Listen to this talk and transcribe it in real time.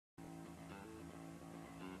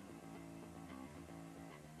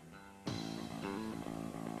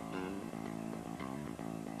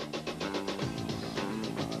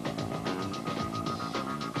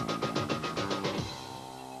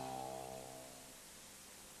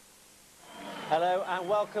Hello and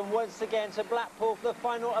welcome once again to Blackpool for the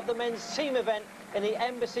final of the men's team event in the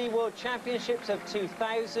Embassy World Championships of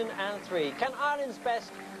 2003. Can Ireland's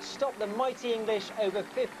best stop the mighty English over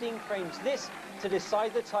 15 frames? This to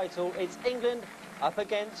decide the title. It's England up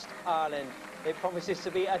against Ireland. It promises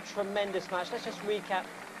to be a tremendous match. Let's just recap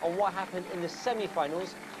on what happened in the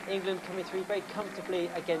semi-finals. England coming through very comfortably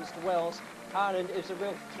against Wales. Ireland is a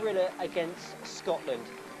real thriller against Scotland.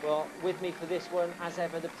 Well, with me for this one, as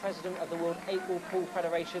ever, the president of the World 8-Ball Pool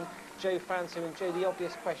Federation, Joe Franson. And Joe, the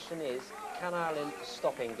obvious question is, can Ireland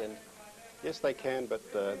stop England? Yes, they can, but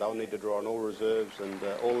they'll need to draw on all reserves and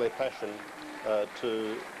all their passion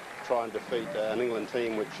to try and defeat an England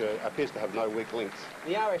team which appears to have no weak links.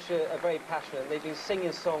 The Irish are very passionate. They've been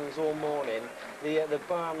singing songs all morning. The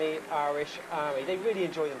Barmy Irish Army. They really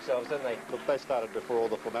enjoy themselves, don't they? Look, they started before all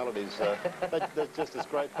the formalities. There's just this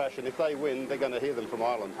great passion. If they win, they're going to hear them from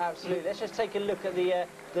Ireland. Absolutely. Let's just take a look at the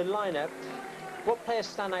lineup. What players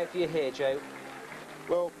stand out for you here, Joe?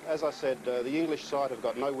 Well, as I said, the English side have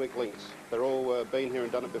got no weak links. They're all been here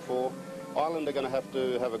and done it before. Ireland are going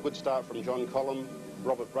to have a good start from John Collum.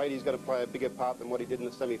 Robert Brady's going to play a bigger part than what he did in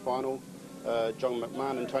the semi-final. John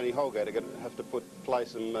McMahon and Tony Holgate are going to have to play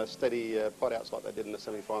some steady pot-outs like they did in the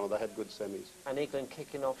semi-final. They had good semis. And England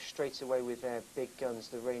kicking off straight away with their big guns,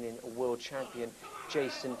 the reigning world champion,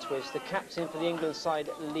 Jason Twist. The captain for the England side,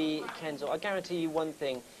 Lee Kendall. I guarantee you one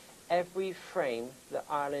thing, every frame that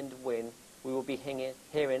Ireland win, we will be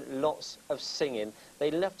hearing lots of singing. They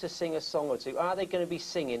love to sing a song or two. Are they going to be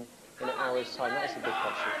singing in an hour's time? That's the big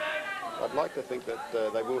question. I'd like to think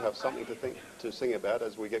that they will have something to sing about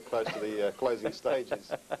as we get close to the closing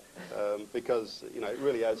stages, because you know it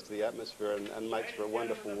really adds to the atmosphere and makes for a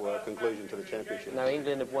wonderful conclusion to the championship. Now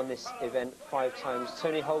England have won this event 5 times.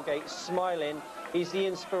 Tony Holgate smiling. He's the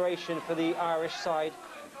inspiration for the Irish side.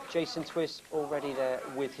 Jason Twist already there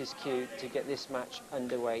with his cue to get this match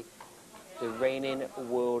underway. The reigning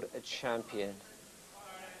world champion.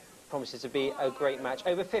 Promises to be a great match.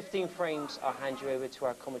 Over 15 frames, I'll hand you over to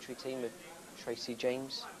our commentary team of Tracy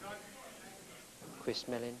James, Chris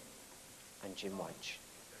Mellin and Jim Weich.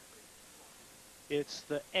 It's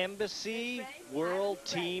the Embassy World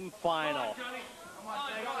Team Final.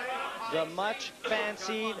 The much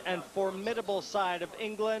fancied and formidable side of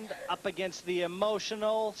England up against the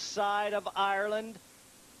emotional side of Ireland.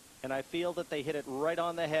 And I feel that they hit it right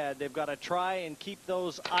on the head. They've got to try and keep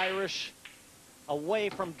those Irish away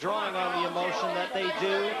from drawing on the emotion that they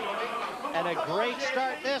do. And a great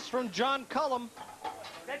start this from John Cullum.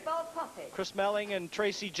 Chris Melling and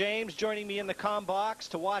Tracy James joining me in the comm box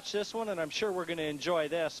to watch this one, and I'm sure we're going to enjoy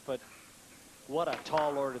this, but what a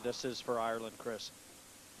tall order this is for Ireland, Chris.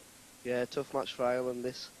 Yeah, tough match for Ireland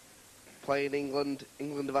this. Playing England,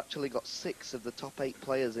 England have actually got 6 of the top 8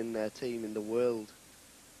 players in their team in the world.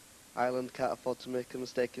 Ireland can't afford to make a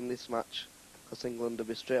mistake in this match, because England will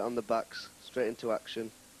be straight on the backs, straight into action,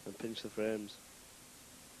 and pinch the frames.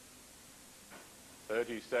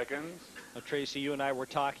 30 seconds. Now, Tracy, you and I were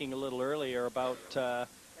talking a little earlier about the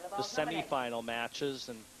semi-final matches,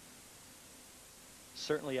 and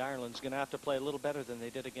certainly Ireland's going to have to play a little better than they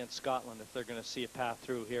did against Scotland if they're going to see a path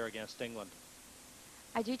through here against England.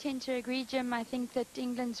 I do tend to agree, Jim. I think that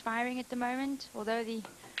England's firing at the moment, although the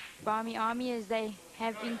Barmy Army, as they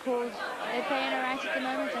have been called, they're playing all right at the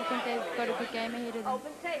moment. I think they've got a good game ahead of them.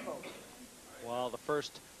 Open table. Well, the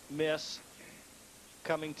first miss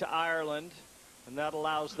coming to Ireland, and that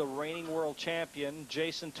allows the reigning world champion,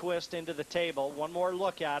 Jason Twist, into the table. One more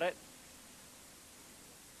look at it.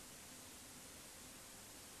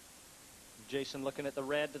 Jason looking at the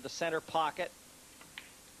red to the center pocket.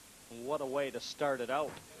 What a way to start it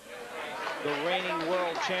out. The reigning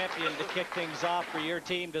world champion to kick things off for your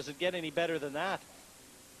team. Does it get any better than that?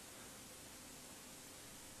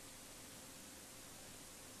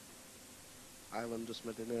 Ireland just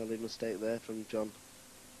made an early mistake there from John.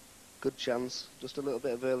 Good chance, just a little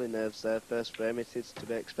bit of early nerves there. First frame, it is to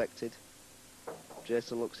be expected.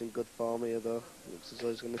 Jason looks in good form here though. Looks as though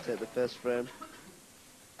he's going to take the first frame.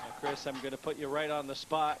 Now, Chris, I'm going to put you right on the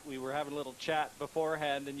spot. We were having a little chat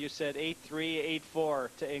beforehand and you said 8-3, 8-4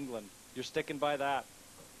 to England. You're sticking by that?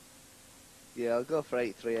 Yeah, I'll go for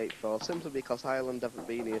 8-3, 8-4, simply because Ireland haven't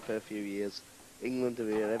been here for a few years. England are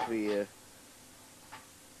here every year.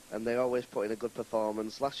 And they always put in a good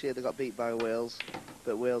performance. Last year they got beat by Wales,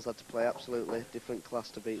 but Wales had to play absolutely different class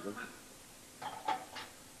to beat them.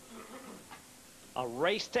 A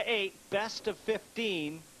race to 8, best of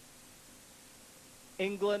 15.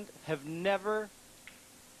 England have never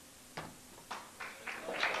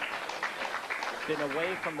been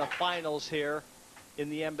away from the finals here in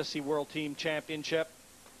the Embassy World Team Championship.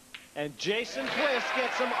 And Jason Twist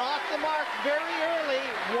gets him off the mark very early.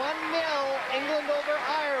 1-0, England over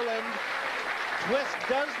Ireland. Twist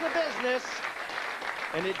does the business,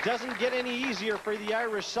 and it doesn't get any easier for the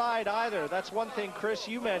Irish side either. That's one thing, Chris,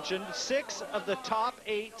 you mentioned. 6 of the top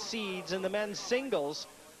 8 seeds in the men's singles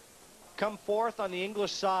come forth on the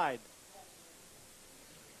English side.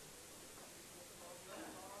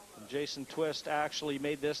 And Jason Twist actually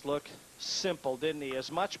made this look simple, didn't he?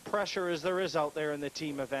 As much pressure as there is out there in the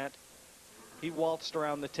team event, he waltzed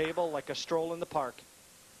around the table like a stroll in the park.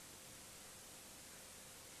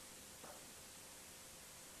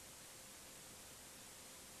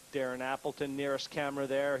 Darren Appleton, nearest camera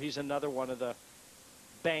there. He's another one of the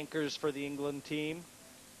bankers for the England team.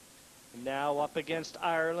 Now up against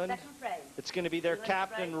Ireland. It's going to be their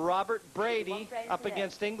captain, Robert Brady, up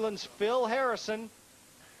against England's Phil Harrison.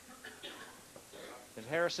 And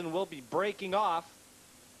Harrison will be breaking off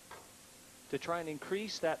to try and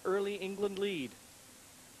increase that early England lead.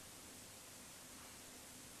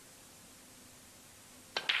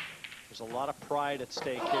 There's a lot of pride at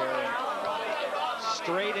stake here. And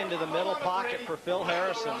straight into the middle pocket for Phil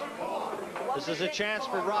Harrison. This is a chance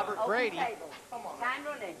for Robert Brady.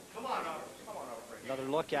 Another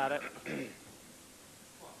look at it.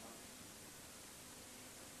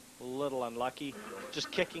 A little unlucky.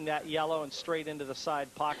 Just kicking that yellow and straight into the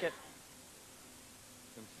side pocket.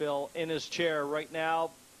 And Phil in his chair right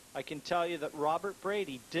now. I can tell you that Robert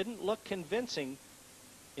Brady didn't look convincing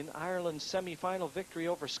in Ireland's semi-final victory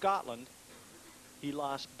over Scotland. He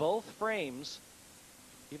lost both frames.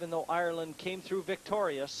 Even though Ireland came through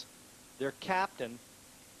victorious, their captain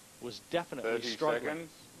was definitely 30 struggling.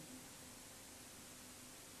 seconds.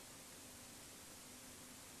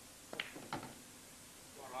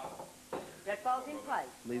 Red ball's in play.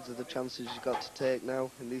 These are the chances you've got to take now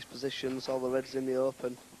in these positions. All the reds in the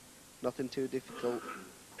open. Nothing too difficult.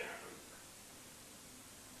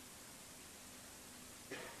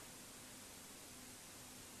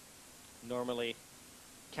 Normally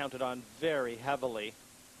counted on very heavily.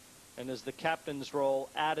 And as the captain's role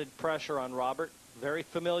added pressure on Robert, very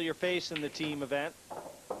familiar face in the team event.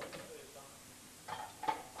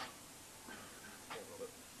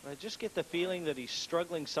 I just get the feeling that he's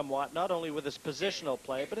struggling somewhat, not only with his positional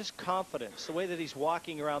play, but his confidence, the way that he's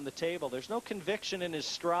walking around the table. There's no conviction in his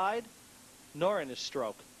stride, nor in his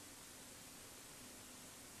stroke.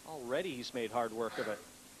 Already he's made hard work of it.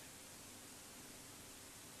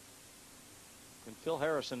 And Phil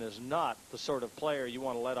Harrison is not the sort of player you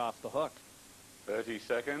want to let off the hook. 30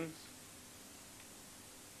 seconds.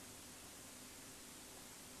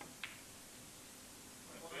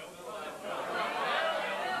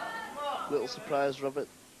 Little surprise, Robert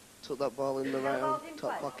took that ball in the right hand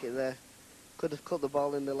top pocket there. Could have cut the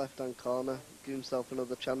ball in the left hand corner, give himself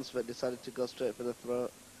another chance, but decided to go straight for the throat,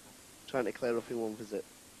 trying to clear up in one visit.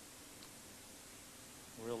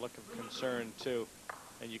 Real look of concern too.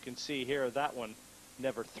 And you can see here that one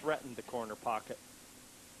never threatened the corner pocket.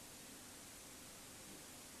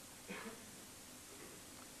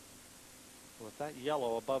 With that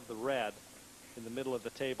yellow above the red in the middle of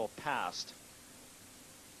the table passed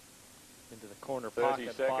into the corner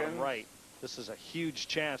pocket, bottom right. This is a huge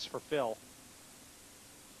chance for Phil.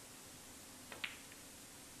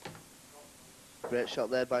 Great shot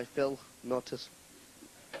there by Phil. Notably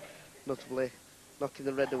knocking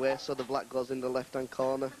the red away, so the black goes in the left hand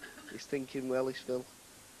corner. He's thinking well, he's Phil.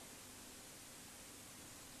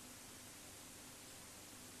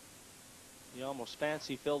 You almost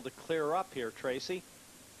fancy Phil to clear up here, Tracy.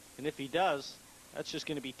 And if he does, that's just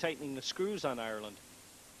going to be tightening the screws on Ireland.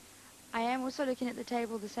 I am also looking at the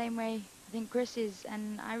table the same way I think Chris is,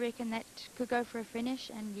 and I reckon that could go for a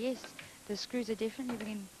finish. And yes, the screws are definitely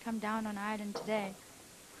going to come down on Ireland today.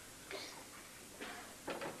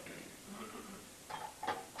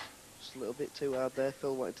 Just a little bit too hard there.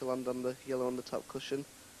 Phil wanted to land on the yellow on the top cushion.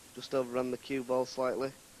 Just overran the cue ball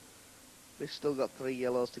slightly. We've still got 3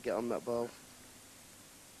 yellows to get on that ball.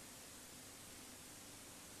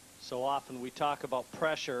 So often we talk about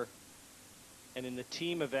pressure, and in the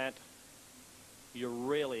team event, you're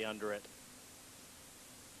really under it.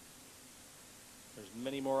 There's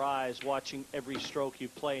many more eyes watching every stroke you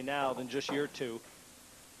play now than just your two.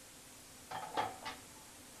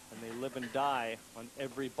 And they live and die on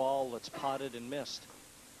every ball that's potted and missed.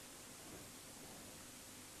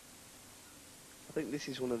 I think this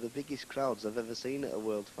is one of the biggest crowds I've ever seen at a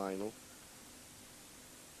World Final.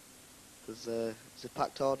 There's a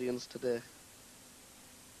packed audience today.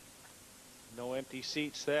 No empty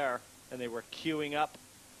seats there, and they were queuing up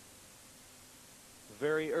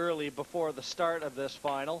very early before the start of this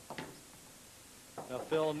final. Now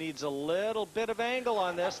Phil needs a little bit of angle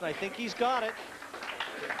on this, and I think he's got it.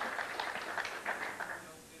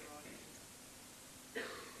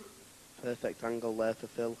 Perfect angle there for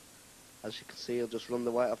Phil. As you can see, he'll just run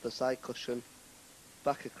the white off the side cushion,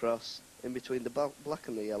 back across, in between the black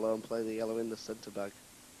and the yellow, and play the yellow in the centre bag.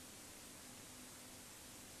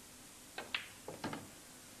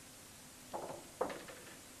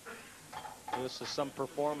 This is some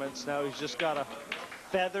performance. Now he's just got to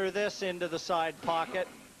feather this into the side pocket.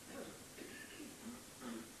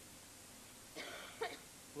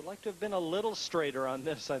 Would like to have been a little straighter on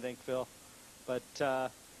this, I think, Phil. But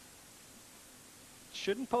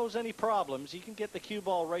shouldn't pose any problems. He can get the cue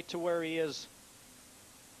ball right to where he is.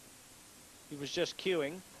 He was just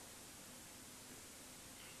cueing.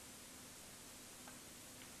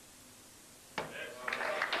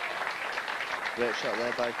 Great shot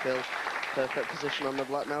there by Phil. Perfect position on the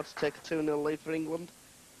black now to take a 2-0 lead for England.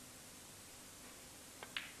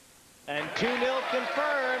 And 2-0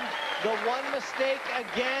 confirmed. The one mistake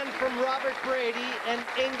again from Robert Brady, and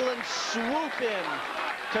England swoop in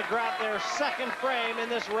to grab their second frame in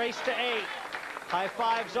this race to 8. High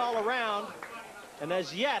fives all around. And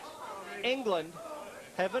as yet, England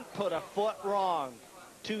haven't put a foot wrong.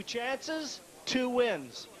 2 chances, 2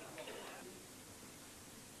 wins.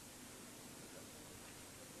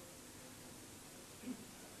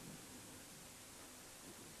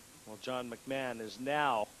 Well, John McMahon is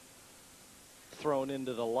now thrown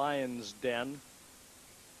into the lion's den.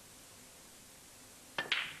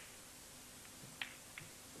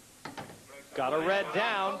 Got a red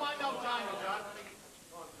down.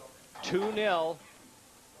 2-0.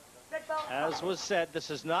 As was said, this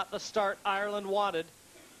is not the start Ireland wanted.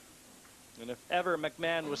 And if ever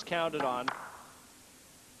McMahon was counted on,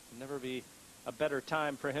 there'd never be a better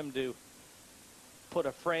time for him to put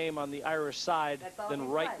a frame on the Irish side than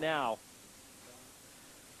right now.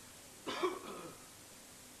 I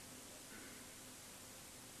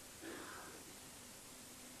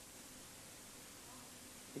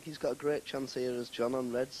think he's got a great chance here as John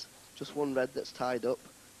on reds. Just one red that's tied up.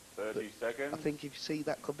 30 seconds. I think if you see,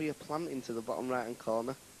 that could be a plant into the bottom right hand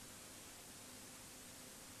corner.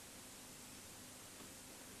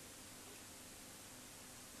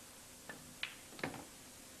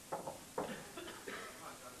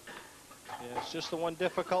 Yeah, it's just the one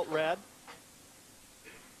difficult red.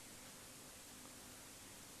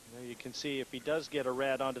 There you can see if he does get a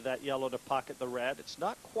red onto that yellow to pocket the red, it's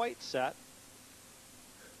not quite set.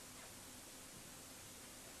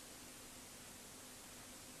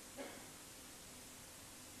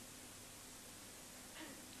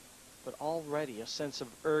 But already a sense of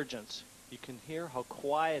urgency. You can hear how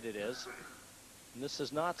quiet it is. And this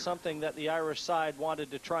is not something that the Irish side wanted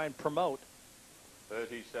to try and promote.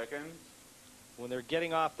 30 seconds. When they're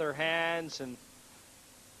getting off their hands and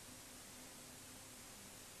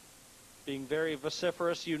being very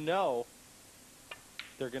vociferous, you know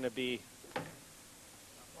they're going to be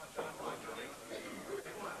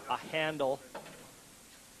a handle.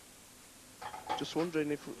 Just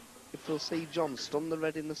wondering if we'll see John stun the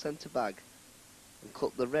red in the centre bag and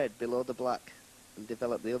cut the red below the black and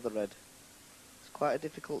develop the other red. It's quite a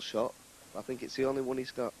difficult shot, but I think it's the only one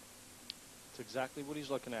he's got. That's exactly what he's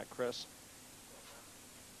looking at, Chris.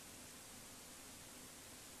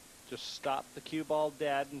 Just stop the cue ball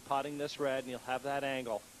dead and potting this red, and you'll have that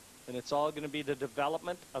angle. And it's all going to be the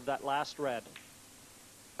development of that last red.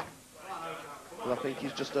 Well, I think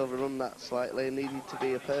he's just overrun that slightly and needed to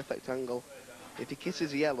be a perfect angle. If he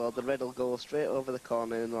kisses yellow, the red will go straight over the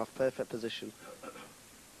corner and he'll have perfect position.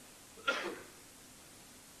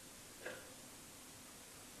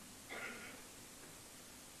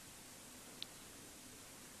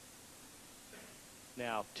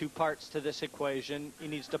 Now, 2 parts to this equation. He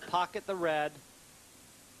needs to pocket the red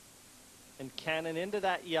and cannon into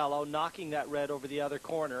that yellow, knocking that red over the other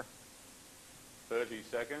corner. 30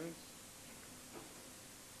 seconds.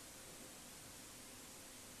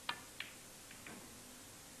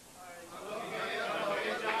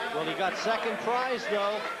 Well, he got second prize,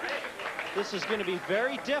 though. This is going to be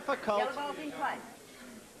very difficult. Yellow ball's in play.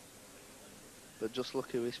 But just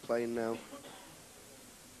look who he's playing now.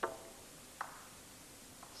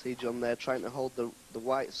 See John there trying to hold the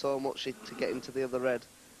white so much to get into the other red.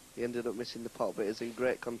 He ended up missing the pot, but he's in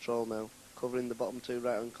great control now, covering the bottom 2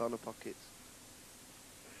 right-hand corner pockets.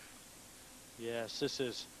 Yes, this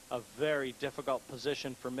is a very difficult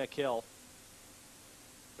position for Mick Hill.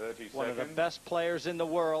 30 seconds. One of the best players in the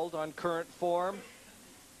world on current form.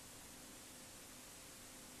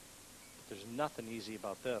 But there's nothing easy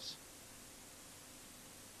about this.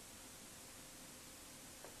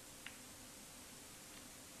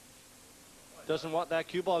 Doesn't want that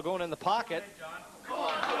cue ball going in the pocket. Well,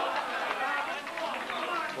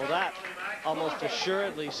 that almost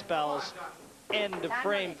assuredly spells end of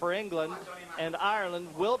frame for England, and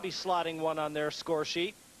Ireland will be slotting one on their score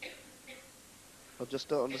sheet. I just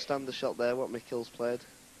don't understand the shot there, what Mickels played.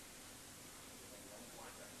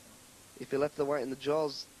 If he left the white in the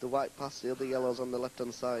jaws, the white passed the other yellows on the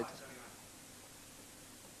left-hand side.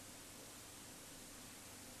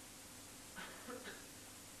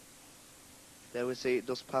 There we see it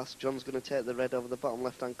does pass. John's going to take the red over the bottom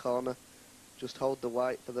left-hand corner. Just hold the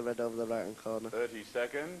white for the red over the right-hand corner. 30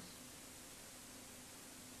 seconds.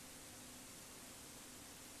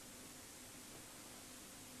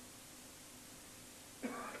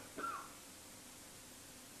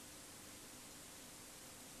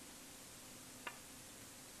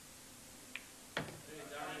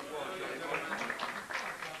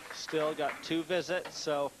 Still got 2 visits,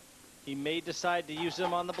 so he may decide to use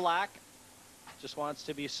them on the black. Just wants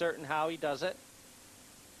to be certain how he does it.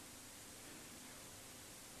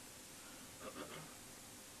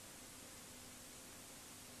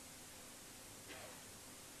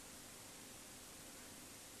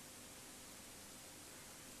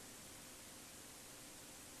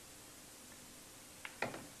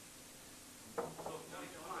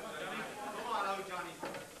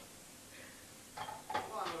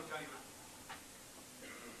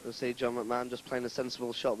 You'll see John McMahon just playing a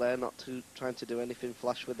sensible shot there, not trying to do anything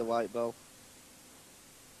flash with the white ball.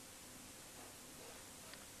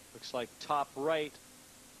 Looks like top right,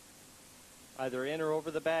 either in or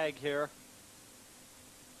over the bag here.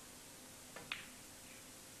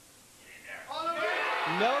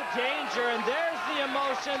 No danger, and there's the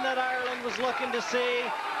emotion that Ireland was looking to see.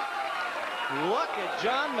 Look at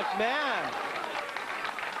John McMahon.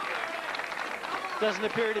 Doesn't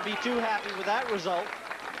appear to be too happy with that result.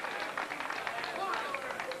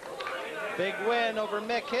 Big win over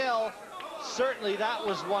Mick Hill. Certainly that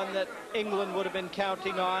was one that England would have been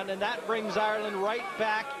counting on, and that brings Ireland right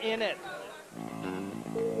back in it.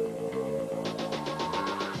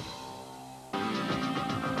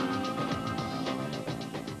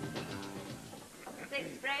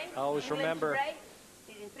 I always remember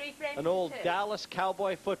an old Dallas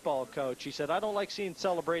Cowboy football coach. He said, I don't like seeing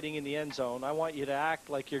celebrating in the end zone. I want you to act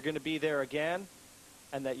like you're going to be there again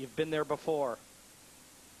and that you've been there before.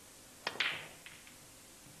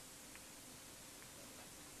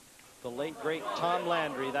 The late, great Tom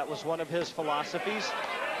Landry, that was one of his philosophies.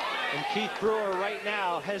 And Keith Brewer right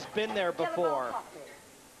now has been there before.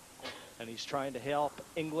 And he's trying to help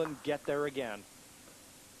England get there again.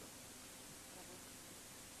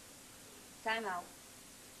 Time out.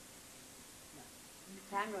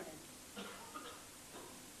 Time running.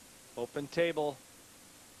 Open table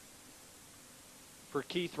for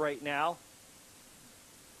Keith right now.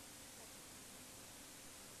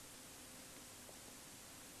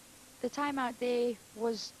 The timeout there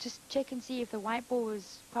was just check and see if the white ball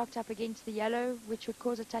was parked up against the yellow, which would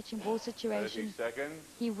cause a touching ball 30 situation. seconds.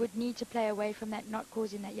 He would need to play away from that, not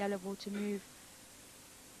causing that yellow ball to move.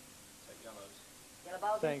 Yellow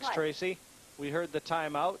ball's in Thanks, play. Tracy. We heard the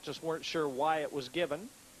timeout, just weren't sure why it was given.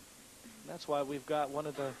 That's why we've got one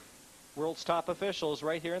of the world's top officials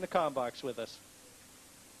right here in the comm box with us.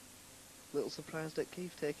 Little surprised at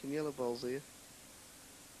Keith taking yellow balls here.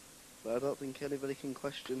 But I don't think anybody can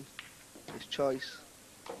question his choice.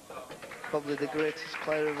 Probably the greatest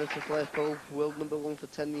player ever to play pool, world #1 for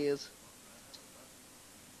 10 years.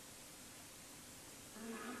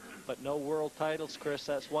 But no world titles, Chris.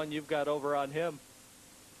 That's one you've got over on him.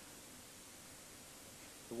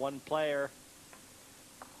 The one player,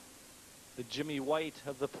 the Jimmy White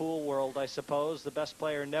of the pool world, I suppose, the best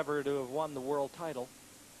player never to have won the world title.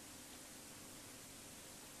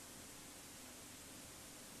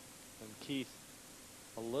 And Keith,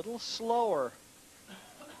 a little slower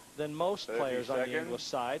than most 30 players on the seconds. English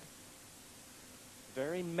side.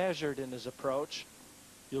 Very measured in his approach.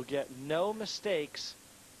 You'll get no mistakes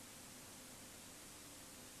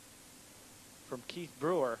from Keith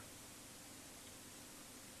Brewer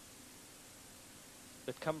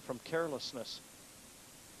that come from carelessness.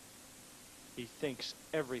 He thinks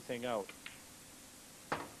everything out.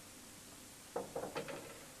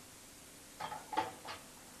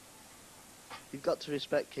 You've got to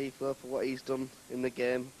respect Keith though for what he's done in the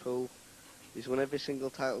game pool. He's won every single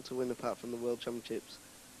title to win apart from the World Championships,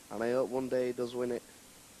 and I hope one day he does win it.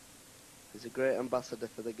 He's a great ambassador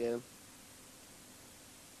for the game.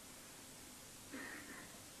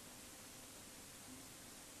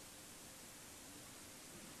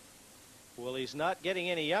 Well, he's not getting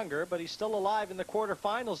any younger, but he's still alive in the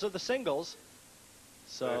quarterfinals of the singles.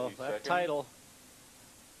 So 30 that seconds. title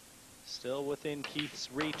Still within Keith's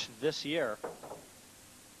reach this year.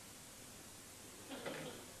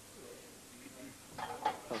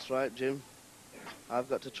 That's right, Jim. I've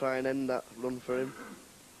got to try and end that run for him.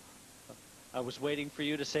 I was waiting for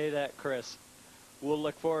you to say that, Chris. We'll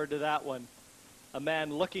look forward to that one. A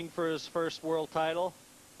man looking for his first world title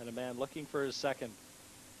and a man looking for his second.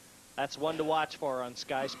 That's one to watch for on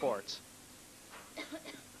Sky Sports.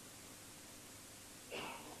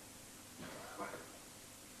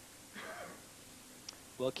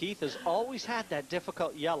 Well, Keith has always had that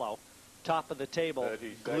difficult yellow, top of the table,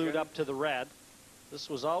 glued up to the red.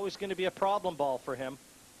 This was always going to be a problem ball for him.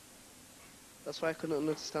 That's why I couldn't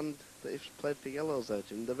understand that he played for yellows there,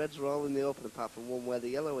 Jim. The reds were all in the open apart from one where the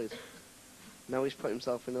yellow is. Now he's put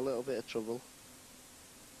himself in a little bit of trouble.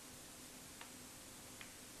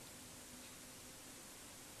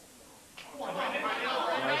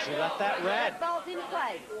 As he left that red. Ball's in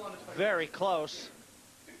play. Very close.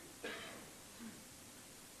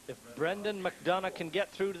 If Brendan McDonough can get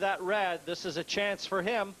through to that red, this is a chance for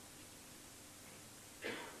him.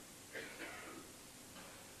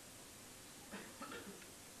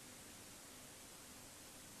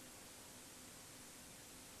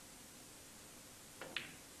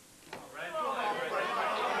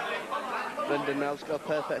 Brendan now's got a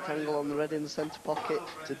perfect angle on the red in the centre pocket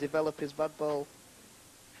to develop his bad ball.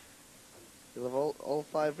 He'll have all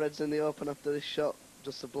 5 reds in the open after this shot,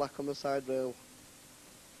 just a black on the side rail.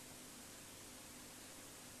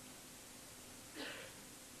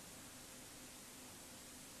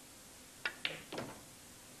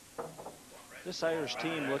 This Irish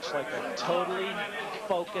team looks like a totally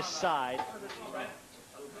focused side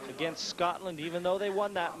against Scotland. Even though they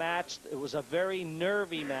won that match, it was a very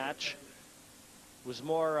nervy match. It was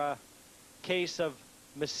more a case of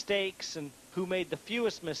mistakes and who made the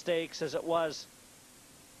fewest mistakes as it was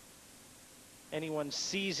anyone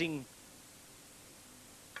seizing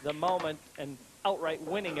the moment and outright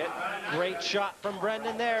winning it. Great shot from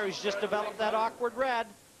Brendan there. He's just developed that awkward red.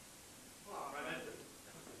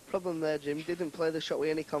 Problem there, Jim, didn't play the shot with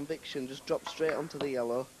any conviction, just dropped straight onto the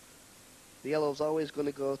yellow. The yellow's always going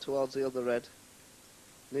to go towards the other red.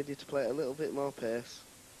 Needed to play it a little bit more pace.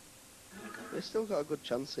 They've still got a good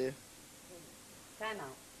chance here. Time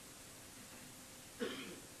out.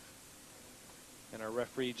 And our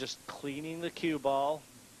referee just cleaning the cue ball,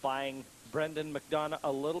 buying Brendan McDonough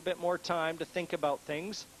a little bit more time to think about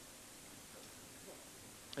things.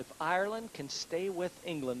 If Ireland can stay with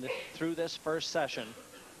England through this first session,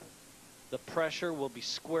 the pressure will be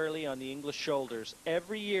squarely on the English shoulders.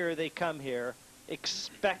 Every year they come here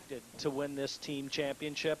expected to win this team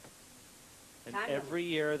championship, and every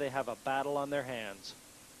year they have a battle on their hands.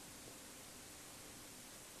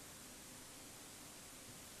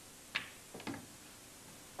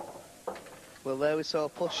 Well, there we saw a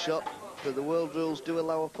push shot, but the world rules do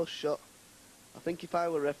allow a push shot. I think if I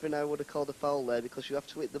were refereeing, I would have called a foul there because you have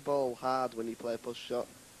to hit the ball hard when you play a push shot.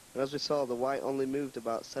 And as we saw, the white only moved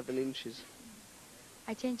about 7 inches.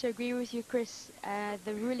 I tend to agree with you, Chris.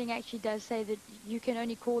 The ruling actually does say that you can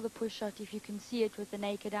only call the push shot if you can see it with the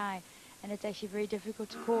naked eye. And it's actually very difficult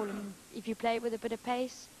to call. And if you play it with a bit of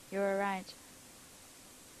pace, you're all right.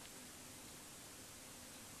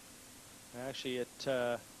 Actually,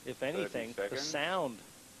 if anything, the sound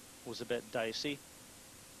was a bit dicey. You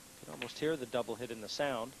can almost hear the double hit in the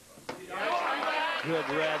sound. Good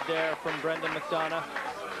red there from Brendan McDonough.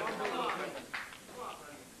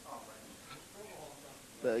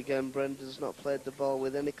 But again, Brendan's not played the ball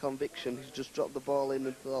with any conviction. He's just dropped the ball in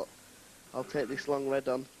and thought, I'll take this long red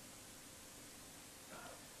on.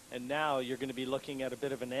 And now you're going to be looking at a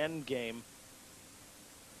bit of an end game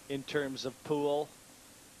in terms of pool.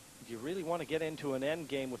 Do you really want to get into an end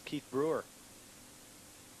game with Keith Brewer?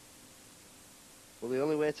 Well, the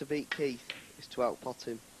only way to beat Keith is to outpot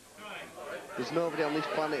him. There's nobody on this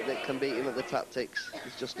planet that can beat him at the tactics.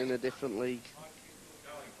 He's just in a different league.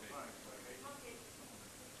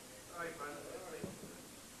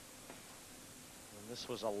 And this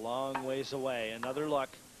was a long ways away. Another look.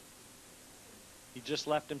 He just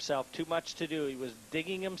left himself too much to do. He was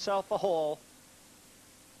digging himself a hole.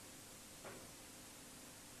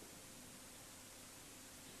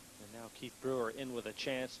 And now Keith Brewer in with a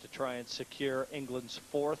chance to try and secure England's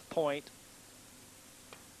 4th point.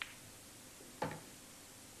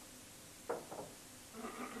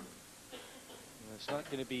 It's not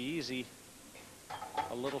going to be easy.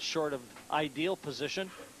 A little short of ideal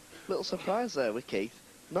position. Little surprise there with Keith.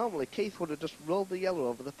 Normally Keith would have just rolled the yellow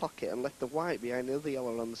over the pocket and left the white behind the other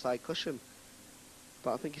yellow on the side cushion.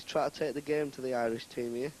 But I think he's trying to take the game to the Irish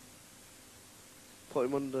team here. Put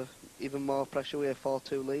him under even more pressure with a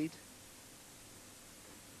 4-2 lead.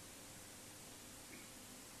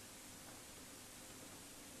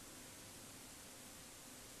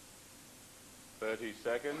 30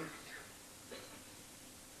 seconds.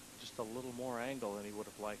 Just a little more angle than he would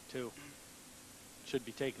have liked, too. Should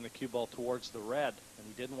be taking the cue ball towards the red, and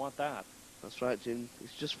he didn't want that. That's right, Jim.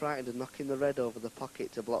 He's just frightened of knocking the red over the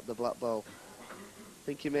pocket to block the black ball. I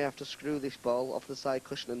think he may have to screw this ball off the side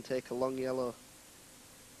cushion and take a long yellow.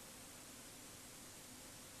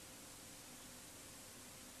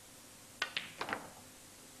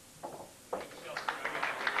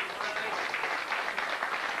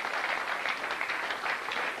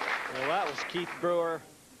 Well, that was Keith Brewer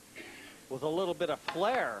with a little bit of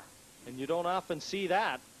flair, and you don't often see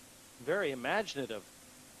that. Very imaginative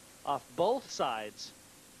off both sides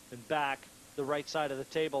and back the right side of the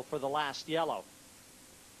table for the last yellow.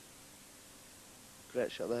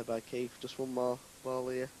 Great shot there by Keith. Just one more ball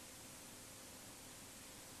here.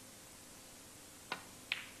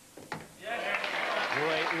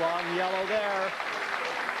 Great long yellow there.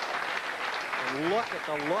 And look at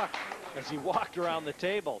the look as he walked around the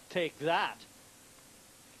table. Take that.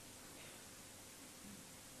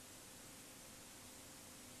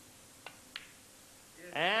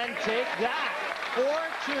 And take that.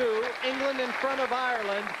 4-2, England in front of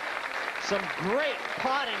Ireland. Some great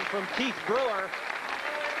potting from Keith Brewer,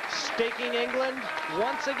 staking England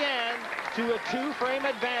once again to a 2-frame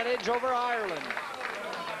advantage over Ireland.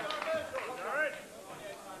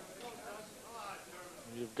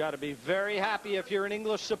 You've got to be very happy if you're an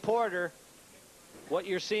English supporter. What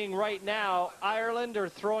you're seeing right now, Ireland are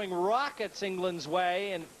throwing rockets England's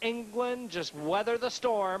way, and England just weather the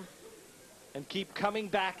storm and keep coming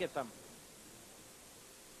back at them.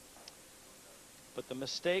 But the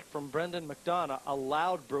mistake from Brendan McDonough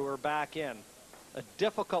allowed Brewer back in. A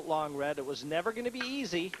difficult long red. It was never going to be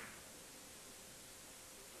easy.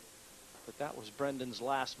 But that was Brendan's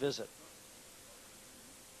last visit.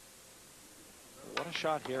 What a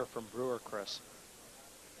shot here from Brewer, Chris.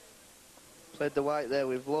 Played the white there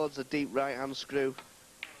with loads of deep right-hand screw.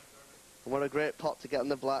 And what a great pot to get on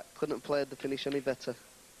the black. Couldn't have played the finish any better.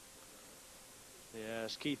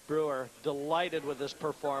 Yes, Keith Brewer delighted with his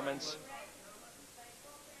performance.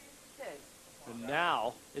 And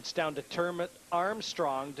now it's down to Dermot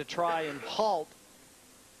Armstrong to try and halt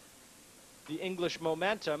the English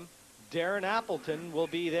momentum. Darren Appleton will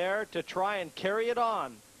be there to try and carry it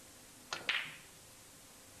on.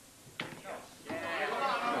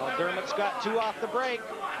 Well, Dermot's got 2 off the break.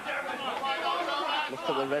 Look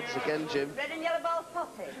at the reds again, Jim. Red and yellow balls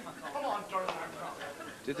potted.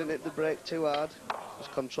 Didn't hit the break too hard.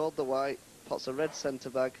 Just controlled the white. Pots a red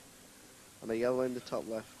centre bag and a yellow in the top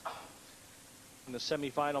left. In the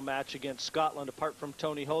semi-final match against Scotland, apart from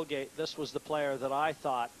Tony Holgate, this was the player that I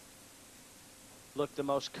thought looked the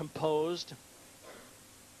most composed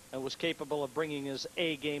and was capable of bringing his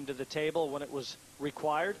A game to the table when it was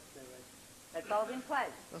required. Red balls in play.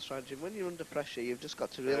 That's right, Jim. When you're under pressure, you've just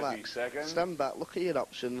got to relax. 30 seconds. Stand back, look at your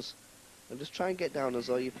options, and just try and get down as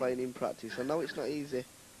though you're playing in practice. I know it's not easy,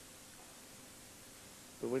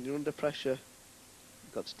 but when you're under pressure,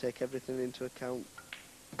 you've got to take everything into account.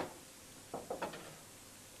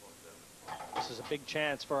 This is a big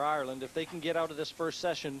chance for Ireland. If they can get out of this first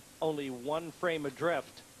session only 1 frame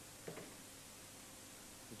adrift,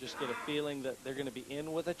 you just get a feeling that they're going to be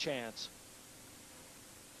in with a chance.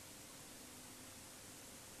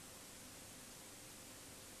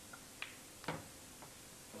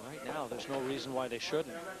 Right now, there's no reason why they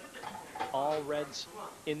shouldn't. All reds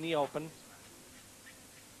in the open.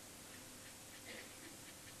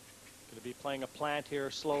 Going to be playing a plant here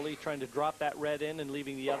slowly, trying to drop that red in and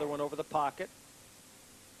leaving the other one over the pocket.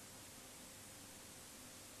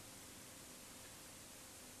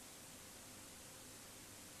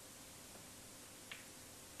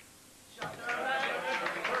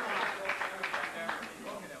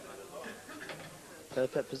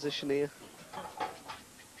 Perfect position here.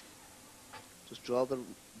 Just draw the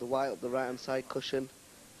white up the right hand side cushion,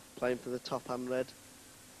 playing for the top hand red.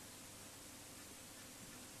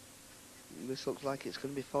 And this looks like it's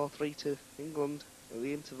going to be 4-3 to England at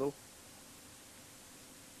the interval.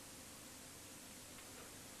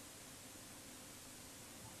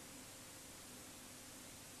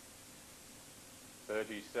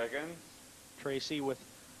 Seconds. Tracy, with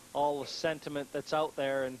all the sentiment that's out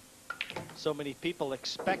there and so many people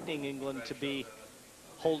expecting England to be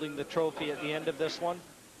holding the trophy at the end of this one,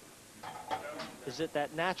 is it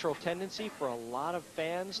that natural tendency for a lot of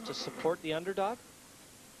fans to support the underdog?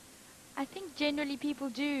 I think generally people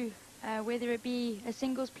do, whether it be a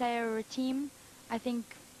singles player or a team. I think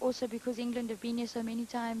also because England have been here so many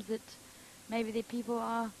times that maybe the people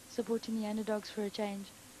are supporting the underdogs for a change.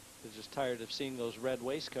 They're just tired of seeing those red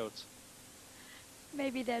waistcoats.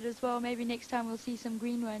 Maybe that as well. Maybe next time we'll see some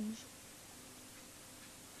green ones.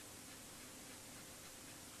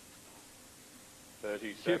 30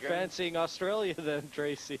 You're seconds. fancying Australia then,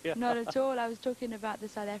 Tracy. Not at all. I was talking about the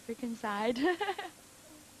South African side.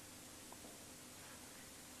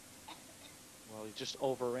 Well, he just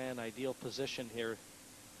overran ideal position here,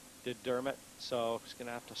 did Dermot. So he's going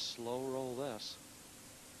to have to slow roll this.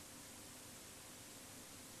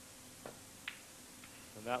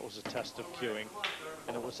 And that was a test of cueing.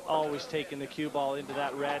 And it was always taking the cue ball into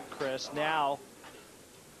that red, Chris. Now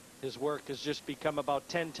his work has just become about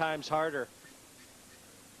 10 times harder.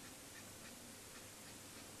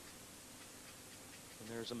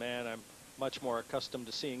 And there's a man I'm much more accustomed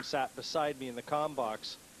to seeing sat beside me in the comm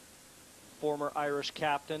box. Former Irish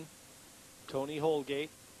captain, Tony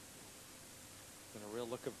Holgate. And a real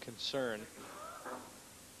look of concern.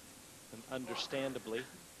 And understandably.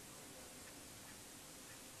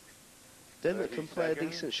 Dermot can play a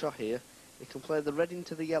decent shot here. He can play the red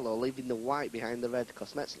into the yellow, leaving the white behind the red,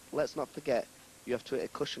 because let's not forget, you have to hit a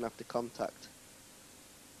cushion after contact.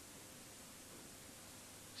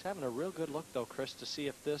 He's having a real good look, though, Chris, to see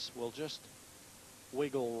if this will just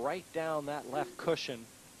wiggle right down that left cushion.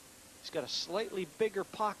 He's got a slightly bigger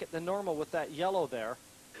pocket than normal with that yellow there,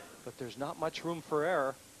 but there's not much room for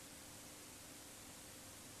error.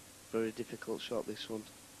 Very difficult shot, this one.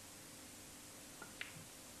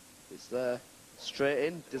 It's there. Straight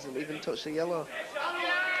in. Doesn't even touch the yellow.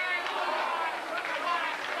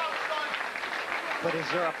 But is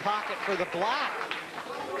there a pocket for the black?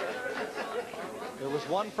 There was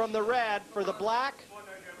one from the red. For the black,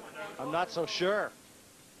 I'm not so sure.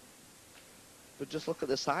 But just look at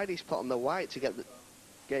the side he's put on the white to get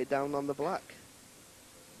it down on the black.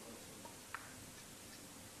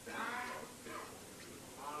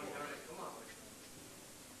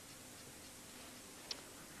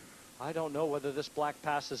 I don't know whether this black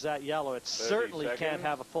passes that yellow. It certainly can't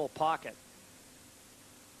have a full pocket.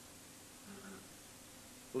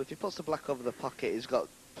 Well, if he puts the black over the pocket, he's got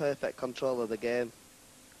perfect control of the game.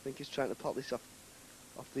 I think he's trying to pop this off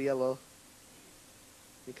the yellow.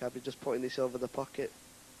 I think I'd be just putting this over the pocket.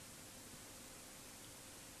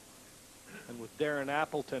 And with Darren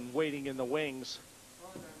Appleton waiting in the wings,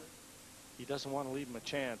 he doesn't want to leave him a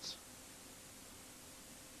chance.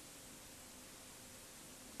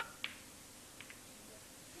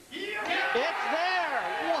 It's there!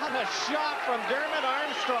 What a shot from Dermot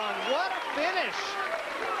Armstrong. What a finish!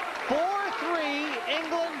 4-3,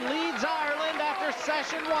 England leads Ireland after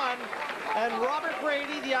session one. And Robert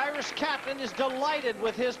Brady, the Irish captain, is delighted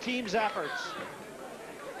with his team's efforts.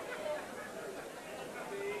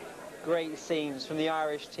 Great scenes from the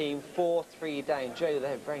Irish team, 4-3 down. Joe,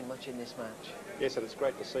 they're very much in this match. Yes, and it's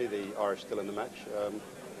great to see the Irish still in the match.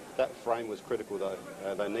 That frame was critical,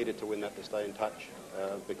 though. They needed to win that to stay in touch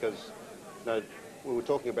because we were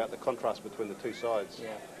talking about the contrast between the two sides. Yeah.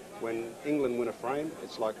 When England win a frame,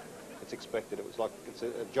 it's like it's expected. It was like it's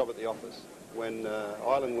a job at the office. When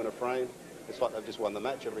Ireland win a frame, it's like they've just won the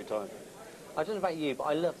match every time. I don't know about you, but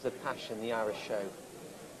I love the passion the Irish show.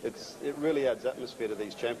 It really adds atmosphere to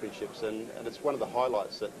these championships, and it's one of the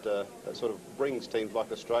highlights that, that sort of brings teams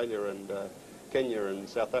like Australia and Kenya and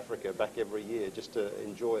South Africa back every year just to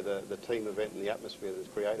enjoy the team event and the atmosphere that's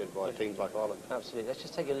created by teams like Ireland. Absolutely. Let's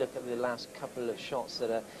just take a look at the last couple of shots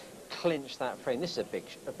that clinched that frame. This is a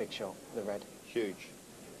big shot, the red. Huge.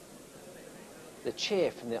 The cheer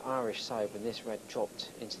from the Irish side when this red dropped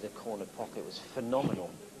into the corner pocket was phenomenal.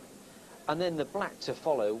 And then the black to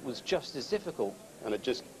follow was just as difficult. And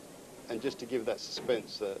just to give that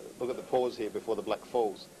suspense, look at the pause here before the black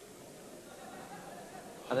falls.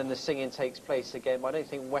 And then the singing takes place again. But I don't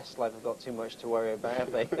think Westlife have got too much to worry about,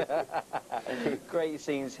 have they? Great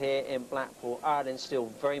scenes here in Blackpool. Ireland still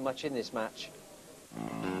very much in this match.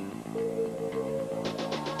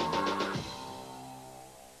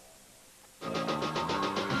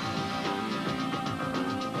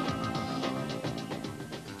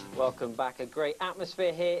 Welcome back. A great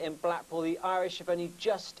atmosphere here in Blackpool. The Irish have only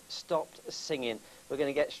just stopped singing. We're going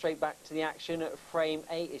to get straight back to the action. At frame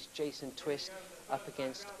 8 is Jason Twist up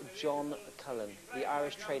against John Cullen. The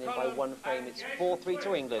Irish trailing by one frame. It's 4-3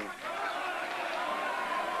 to England.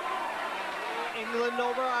 England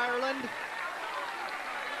over Ireland.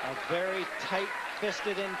 A very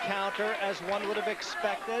tight-fisted encounter, as one would have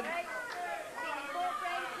expected.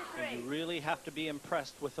 And you really have to be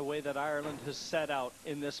impressed with the way that Ireland has set out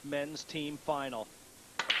in this men's team final.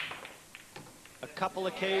 A couple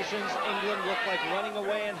occasions, England looked like running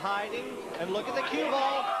away and hiding. And look at the cue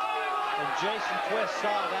ball. And Jason Twist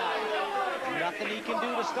saw that. Nothing he can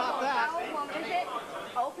do to stop that.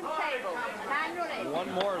 Open table. Time running.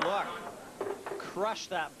 One more look. Crush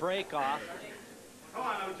that break off.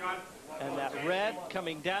 And that red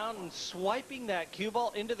coming down and swiping that cue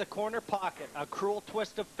ball into the corner pocket. A cruel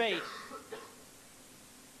twist of fate.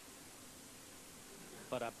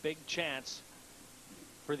 But a big chance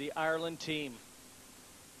for the Ireland team.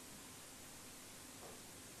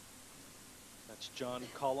 That's John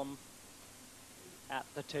Cullum at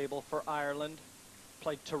the table for Ireland.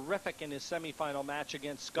 Played terrific in his semi-final match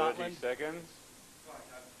against Scotland. 30 seconds.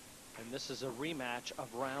 And this is a rematch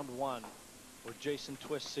of round one, where Jason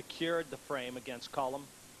Twist secured the frame against Cullum.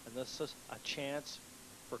 And this is a chance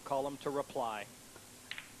for Cullum to reply.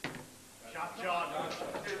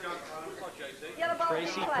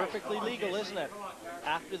 Tracy, perfectly legal, isn't it?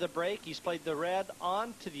 After the break, he's played the red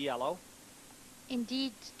on to the yellow.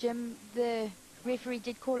 Indeed, Jim, the referee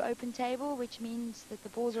did call open table, which means that the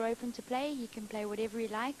balls are open to play. He can play whatever he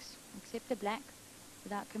likes, except the black,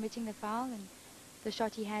 without committing the foul. And the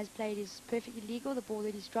shot he has played is perfectly legal. The ball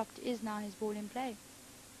that he's dropped is now his ball in play.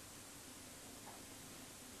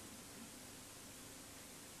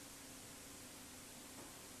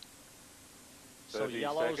 So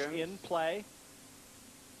yellow's in play.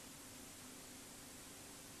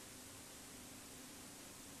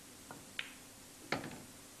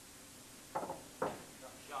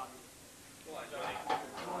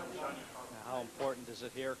 How important is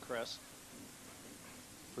it here, Chris,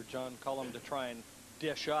 for John Cullum to try and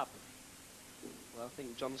dish up? Well, I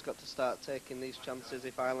think John's got to start taking these chances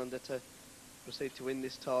if Ireland are to proceed to win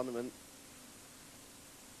this tournament.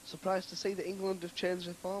 Surprised to see that England have changed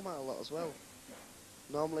their format a lot as well.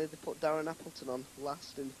 Normally they put Darren Appleton on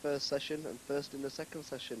last in the first session and first in the second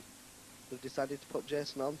session. They've decided to put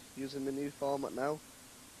Jason on using the new format now.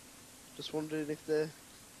 Just wondering if they're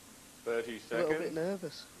 30 seconds. a little bit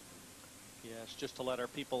nervous. Yes, just to let our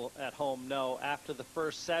people at home know, after the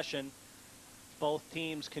first session, both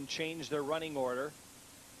teams can change their running order.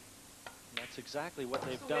 And that's exactly what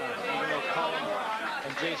they've done. Even though Cullum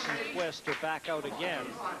and Jason Twist are back out again,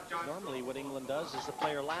 normally what England does is the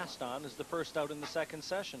player last on is the first out in the second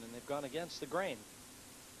session, and they've gone against the grain.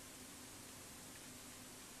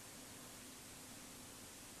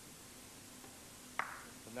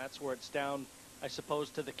 And that's where it's down, I suppose,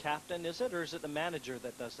 to the captain, is it? Or is it the manager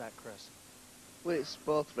that does that, Chris? Well, it's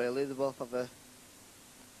both really. They both have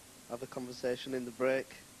a conversation in the break,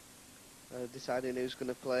 deciding who's going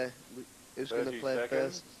to play seconds.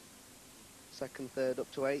 first, second, third,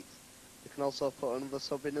 up to 8. They can also put another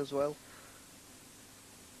sub in as well.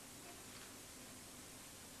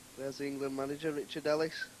 There's the England manager, Richard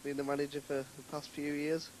Ellis, been the manager for the past few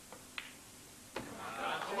years.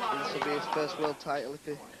 And this will be his first world title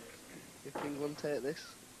if England take this.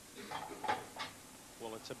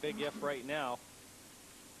 Well, it's a big if right now.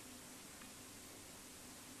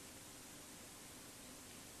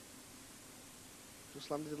 Just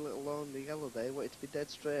landed a little low on the yellow there, wanted to be dead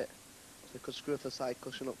straight. So he could screw the side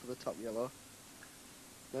cushion up for the top yellow.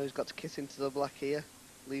 Now he's got to kiss into the black here,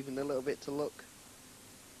 leaving a little bit to look.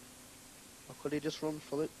 Or could he just run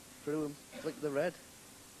through and flick the red?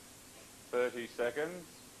 30 seconds.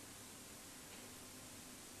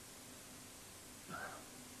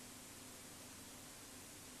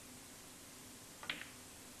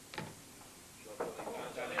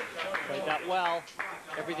 Played that well.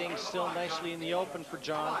 Everything's still nicely in the open for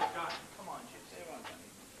John.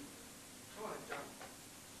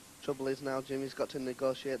 Trouble is now Jimmy's got to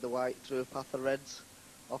negotiate the white through a path of reds,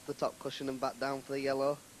 off the top cushion and back down for the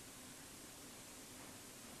yellow.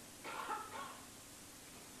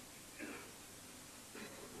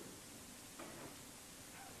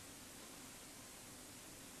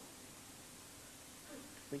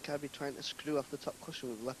 I think I'd be trying to screw off the top cushion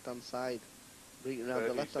with the left hand side. Bring it around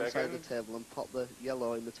the left hand side of the table and pop the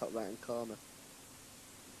yellow in the top right hand corner.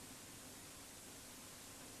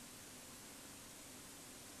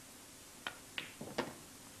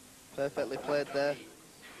 Perfectly played there.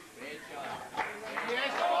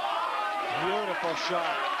 Beautiful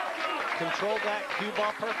shot. Controlled that cue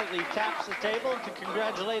ball perfectly. Taps the table to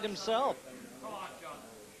congratulate himself.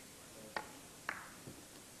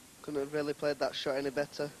 Couldn't have really played that shot any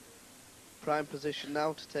better. Prime position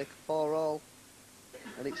now to take a 4-all.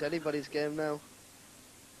 And it's anybody's game now.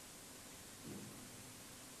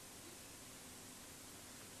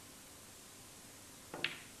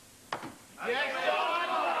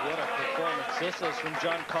 What a performance this is from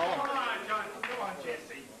John Cullum.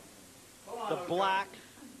 The black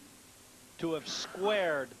to have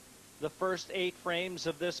squared the first 8 frames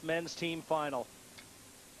of this men's team final.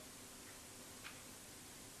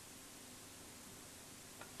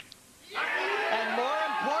 And more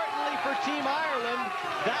importantly for Team Ireland,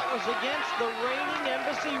 that was against the reigning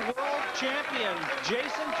Embassy World Champion,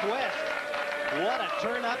 Jason Twist. What a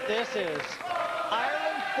turn-up this is.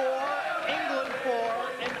 Ireland 4, England 4,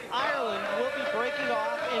 and Ireland will be breaking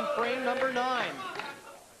off in frame number 9.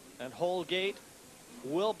 And Holgate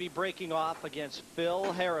will be breaking off against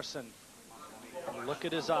Phil Harrison. And look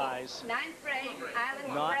at his eyes. 9th frame,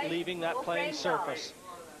 Ireland Not break, leaving that 4 playing frames surface.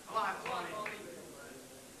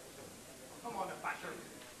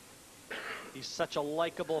 He's such a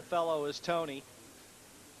likable fellow as Tony.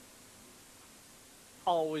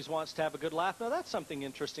 Always wants to have a good laugh. Now that's something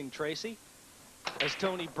interesting, Tracy. As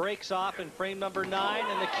Tony breaks off in frame number 9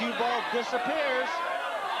 and the cue ball disappears.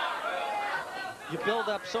 You build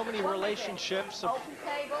up so many relationships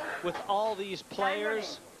with all these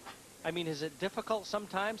players. I mean, is it difficult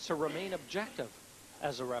sometimes to remain objective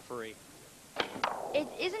as a referee? It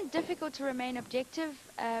isn't difficult to remain objective.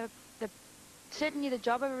 Certainly the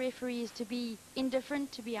job of a referee is to be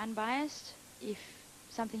indifferent, to be unbiased. If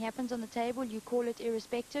something happens on the table, you call it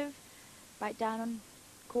irrespective, bite down and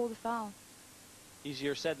call the foul.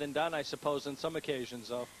 Easier said than done, I suppose, on some occasions,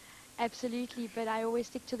 though. Absolutely, but I always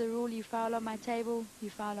stick to the rule: you foul on my table, you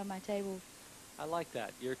foul on my table. I like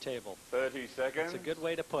that, your table. 30 seconds. That's a good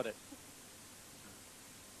way to put it.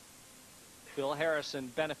 Phil Harrison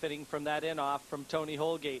benefiting from that in-off from Tony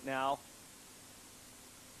Holgate now.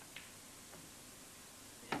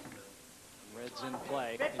 Red's in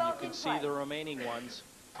play, and you can see the remaining ones.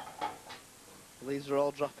 These are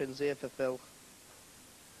all drop-ins here for Phil.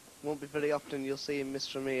 Won't be very often you'll see him miss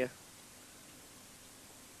from here.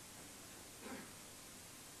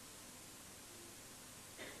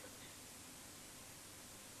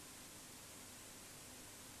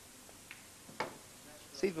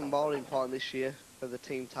 It's even more important this year for the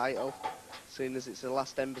team title, seeing as it's the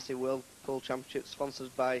last Embassy World Pool Championship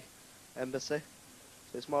sponsored by Embassy.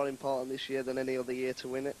 So it's more important this year than any other year to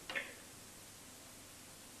win it.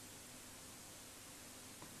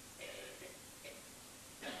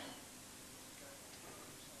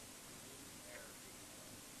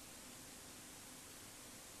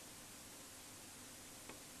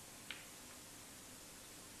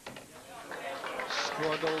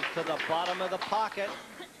 Struggled to the bottom of the pocket.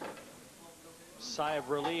 Sigh of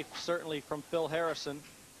relief, certainly, from Phil Harrison.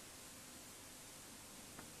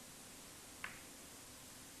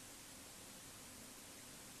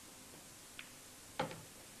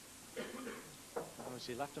 Has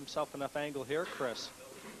he left himself enough angle here, Chris?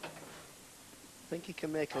 I think he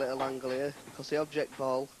can make a little angle here because the object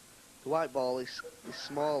ball, the white ball is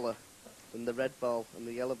smaller than the red ball and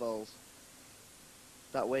the yellow balls.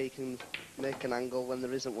 That way he can make an angle when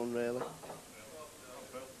there isn't one, really.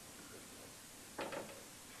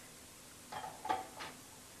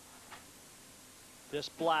 This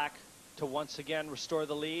black to once again restore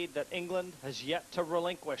the lead that England has yet to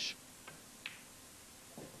relinquish.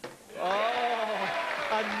 Oh,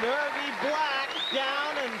 a nervy black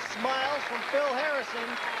down and smiles from Phil Harrison,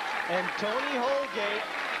 and Tony Holgate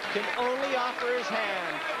can only offer his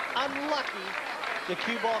hand. Unlucky, the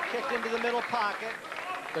cue ball kicked into the middle pocket,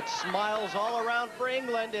 but smiles all around for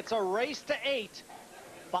England. It's a race to 8,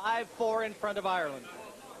 5-4 in front of Ireland.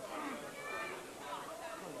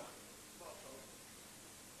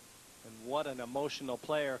 And what an emotional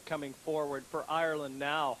player coming forward for Ireland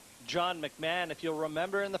now. John McMahon, if you'll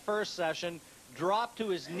remember in the first session, dropped to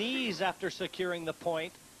his knees after securing the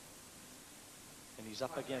point. And he's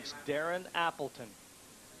up against Darren Appleton.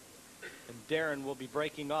 And Darren will be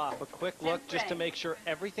breaking off. A quick look just to make sure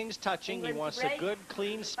everything's touching. He wants a good,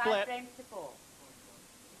 clean split.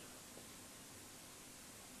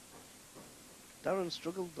 Darren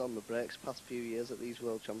struggled on the breaks past few years at these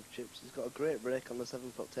World Championships. He's got a great break on the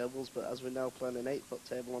 7-foot tables, but as we're now playing an 8-foot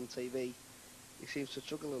table on TV, he seems to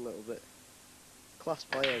struggle a little bit. Class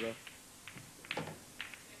player, though.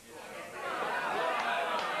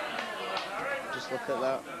 Just look at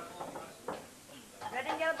that. Red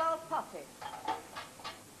and yellow ball potted.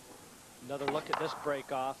 Another look at this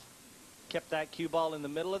break off. Kept that cue ball in the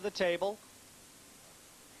middle of the table.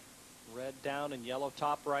 Red down and yellow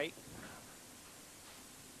top right.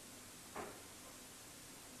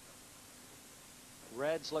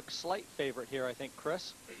 Reds look slight favorite here, I think,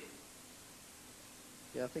 Chris.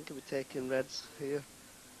 Yeah, I think he'll be taking reds here.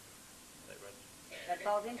 Red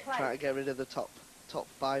ball's in play. Trying to get rid of the top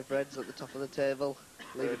 5 reds at the top of the table,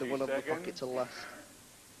 leaving the one up the pocket till last.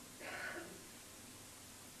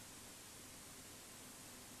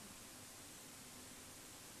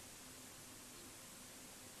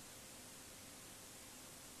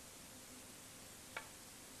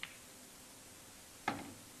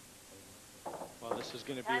 Well, this is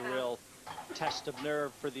going to be a real test of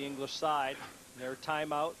nerve for the English side. Their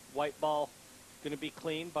timeout, white ball going to be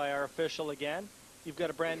cleaned by our official again. You've got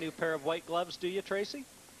a brand new pair of white gloves, do you, Tracy?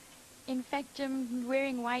 In fact, Jim,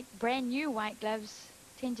 wearing brand new white gloves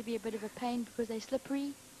tend to be a bit of a pain because they're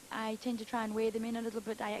slippery. I tend to try and wear them in a little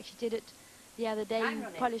bit. I actually did it the other day,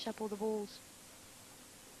 polish up all the balls.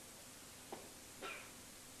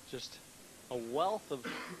 Just a wealth of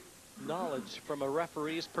knowledge from a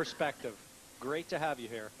referee's perspective. Great to have you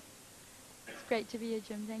here. It's great to be here,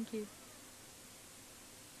 Jim. Thank you.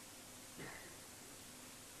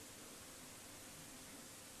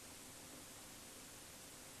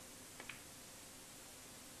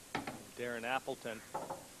 Darren Appleton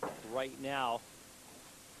right now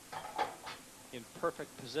in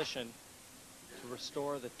perfect position to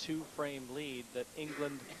restore the 2-frame lead that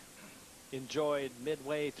England enjoyed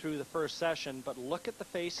midway through the first session. But look at the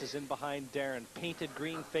faces in behind Darren. Painted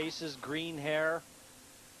green faces, green hair.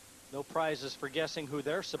 No prizes for guessing who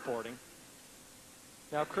they're supporting.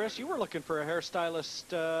 Now, Chris, you were looking for a hairstylist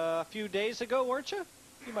a few days ago, weren't you?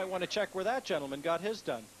 You might want to check where that gentleman got his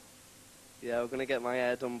done. Yeah, we're going to get my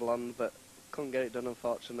hair done blonde, but couldn't get it done,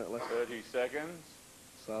 unfortunately. 30 seconds.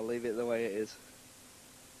 So I'll leave it the way it is.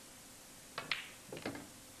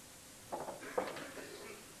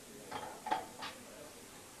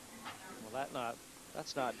 Well,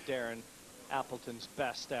 that's not Darren Appleton's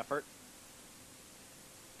best effort.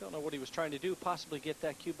 Don't know what he was trying to do, possibly get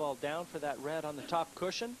that cue ball down for that red on the top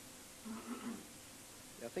cushion.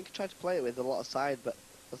 Yeah, I think he tried to play it with a lot of side, but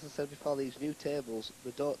as I said before, these new tables,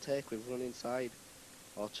 they don't take with running side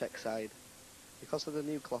or check side. Because of the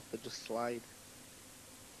new cloth, they just slide.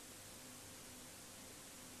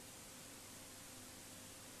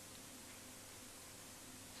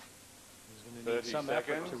 He's going to need some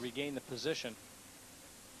effort to regain the position.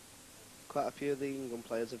 Quite a few of the England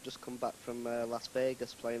players have just come back from Las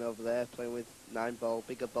Vegas, playing over there, playing with 9-ball,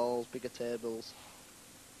 bigger balls, bigger tables.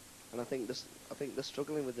 And I think they're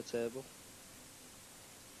struggling with the table.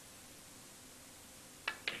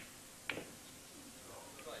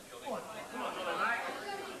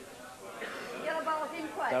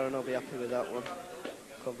 Darren will be happy with that one.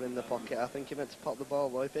 Covering the pocket. I think he meant to pot the ball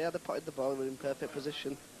though. If he had potted the ball, he was in perfect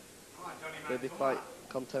position. He'd be quite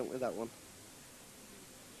content with that one.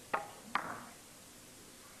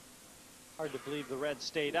 Hard to believe the red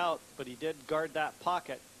stayed out, but he did guard that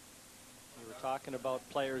pocket. We were talking about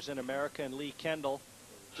players in America, and Lee Kendall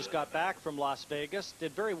just got back from Las Vegas.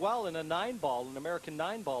 Did very well in a 9-ball, an American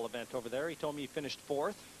 9-ball event over there. He told me he finished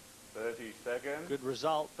 4th. 30 seconds. Good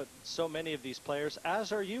result, but so many of these players,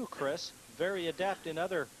 as are you, Chris, very adept in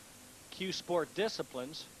other cue sport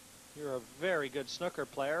disciplines. You're a very good snooker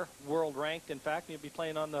player, world ranked, in fact, and you'll be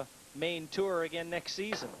playing on the main tour again next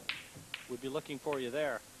season. We'll be looking for you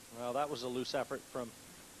there. Well, that was a loose effort from...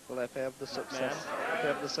 Well, if I have the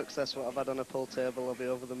success, what I've had on a pool table, I'll be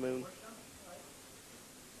over the moon.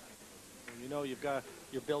 You know,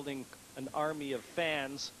 you're building an army of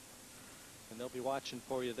fans, and they'll be watching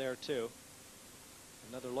for you there too.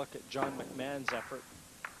 Another look at John McMahon's effort.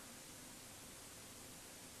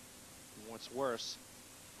 And what's worse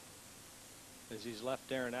is he's left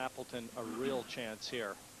Darren Appleton a real chance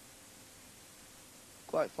here.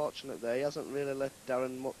 Quite fortunate there. He hasn't really left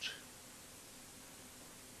Darren much.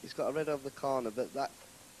 He's got a red over the corner, but that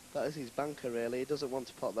is his banker really. He doesn't want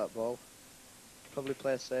to pot that ball. Probably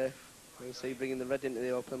play safe. We'll see bringing the red into the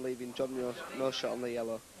open, leaving John no shot on the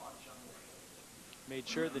yellow. Made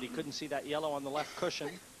sure that he couldn't see that yellow on the left cushion.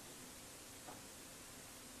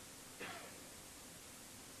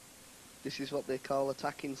 This is what they call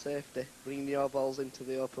attacking safety. Bringing your balls into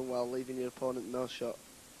the open while leaving your opponent no shot.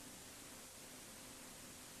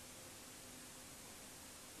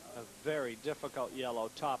 A very difficult yellow,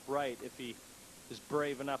 top right, if he is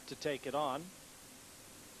brave enough to take it on. And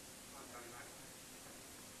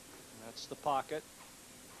that's the pocket.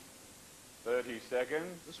 30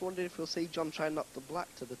 seconds. Just wondering if we'll see John try and knock the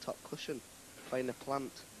black to the top cushion, playing a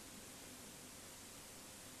plant.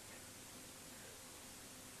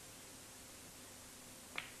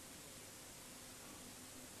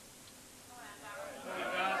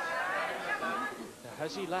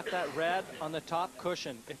 Has he left that red on the top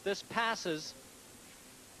cushion? If this passes,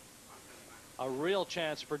 a real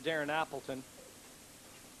chance for Darren Appleton.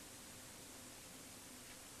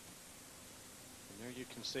 And there you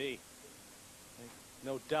can see.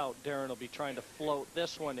 No doubt Darren will be trying to float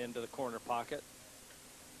this one into the corner pocket.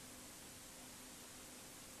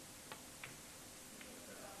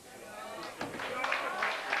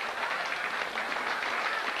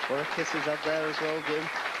 Or a kiss he's had there as well, Jim.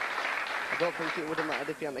 I don't think it would have mattered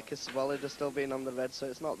if he hadn't kissed the ball, he'd have still been on the red, so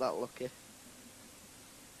it's not that lucky.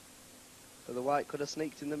 So the white could have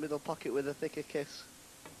sneaked in the middle pocket with a thicker kiss.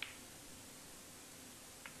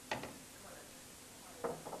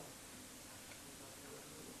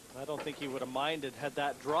 I don't think he would have minded had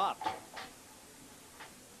that dropped.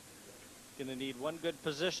 Going to need one good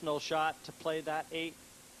positional shot to play that 8.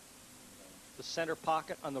 The center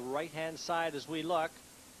pocket on the right-hand side as we look.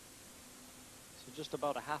 So just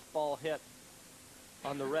about a half ball hit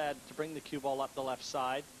on the red to bring the cue ball up the left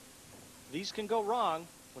side. These can go wrong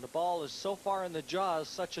when a ball is so far in the jaws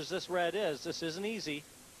such as this red is. This isn't easy.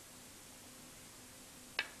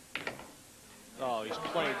 Oh, he's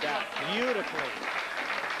played that beautifully.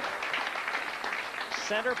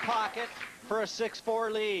 Center pocket for a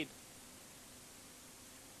 6-4 lead.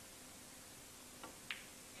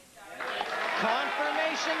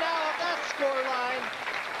 Confirmation now of that scoreline.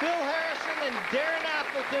 Phil Harrison and Darren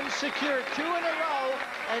Appleton secure 2 in a row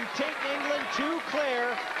and take England 2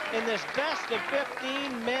 clear in this best of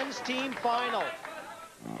 15 men's team final.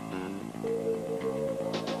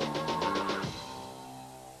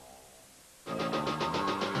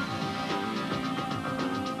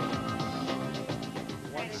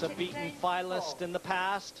 Once a beaten finalist in the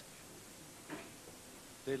past,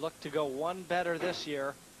 they look to go one better this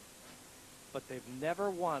year, but they've never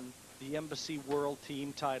won the Embassy World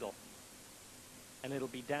Team title. And it'll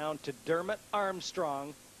be down to Dermot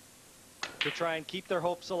Armstrong to try and keep their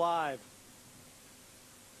hopes alive.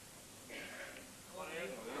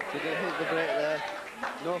 Didn't hit the break there.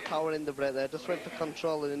 No power in the break there. Just went for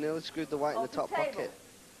control and he nearly screwed the white in the top pocket.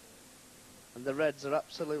 And the reds are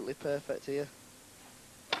absolutely perfect here.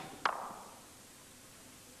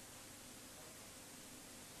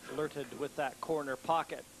 Flirted with that corner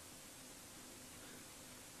pocket.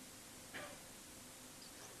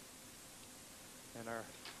 And our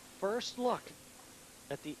first look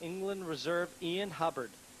at the England reserve, Ian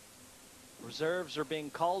Hubbard. Reserves are being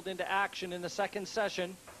called into action in the second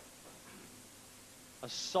session. A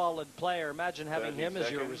solid player. Imagine having him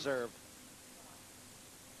as your reserve.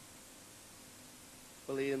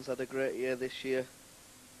 Well, Ian's had a great year this year.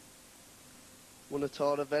 Won a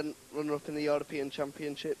tour event, runner-up in the European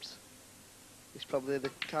Championships. He's probably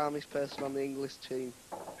the calmest person on the English team.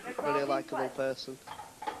 Very likeable person.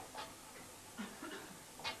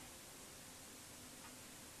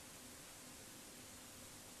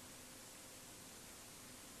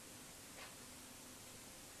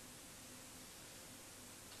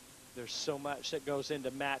 There's so much that goes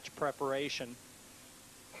into match preparation.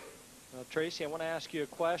 Now, Tracy, I want to ask you a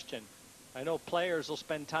question. I know players will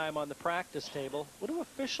spend time on the practice table. What do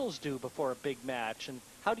officials do before a big match? And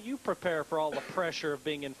how do you prepare for all the pressure of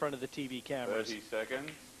being in front of the TV cameras? 30 seconds.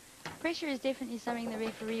 Pressure is definitely something the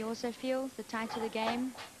referee also feels. The tighter the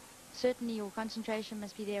game, certainly your concentration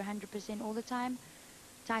must be there 100% all the time.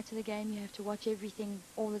 Tighter the game, you have to watch everything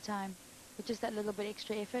all the time with just that little bit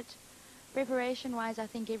extra effort. Preparation-wise, I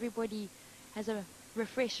think everybody has a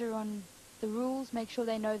refresher on the rules, make sure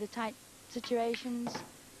they know the tight situations.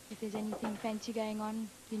 If there's anything fancy going on,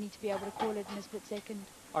 you need to be able to call it in a split second.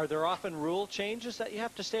 Are there often rule changes that you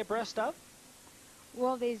have to stay abreast of?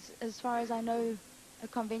 Well, there's, as far as I know, a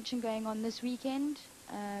convention going on this weekend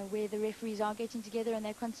where the referees are getting together and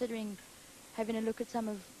they're considering having a look at some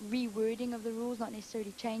of rewording of the rules, not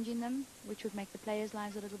necessarily changing them, which would make the players'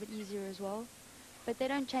 lives a little bit easier as well. But they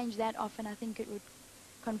don't change that often. I think it would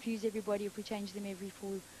confuse everybody if we change them every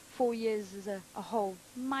 4 years as a whole.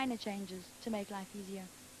 Minor changes to make life easier.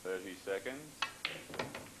 30 seconds.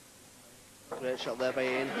 Great shot there by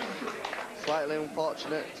Ian. Slightly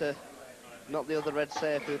unfortunate to knock the other red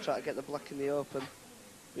safe who'll try to get the black in the open.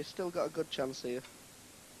 We've still got a good chance here.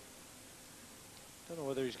 Don't know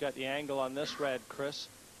whether he's got the angle on this red, Chris.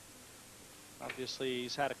 Obviously,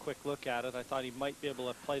 he's had a quick look at it. I thought he might be able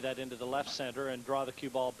to play that into the left center and draw the cue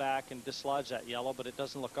ball back and dislodge that yellow, but it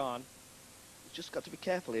doesn't look on. He's just got to be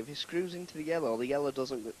careful. If he screws into the yellow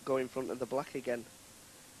doesn't go in front of the black again.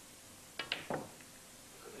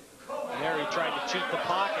 And there he tried to cheat the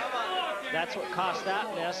pocket. That's what cost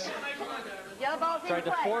that miss. Tried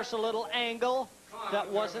to force a little angle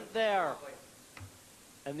that wasn't there.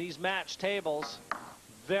 And these match tables,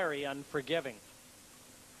 very unforgiving.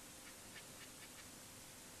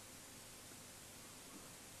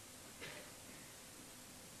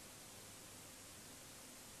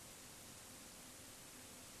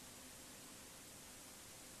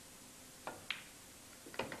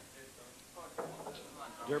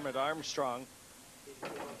 Dermot Armstrong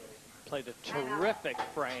played a terrific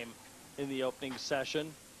frame in the opening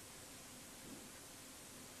session.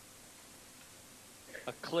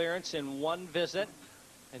 A clearance in one visit,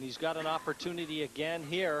 and he's got an opportunity again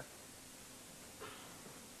here.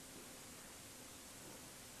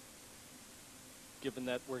 Given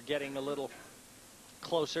that we're getting a little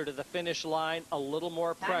closer to the finish line, a little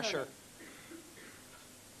more pressure.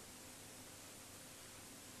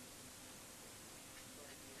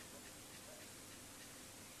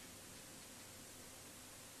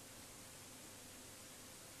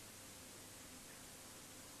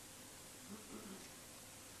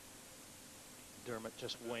 Dermot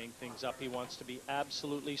just weighing things up. He wants to be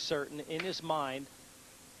absolutely certain in his mind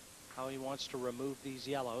how he wants to remove these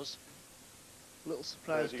yellows. Little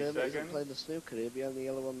surprised 30 Dermot isn't seconds. playing the snooker here behind the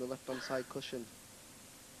yellow on the left-hand side cushion.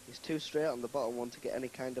 He's too straight on the bottom one to get any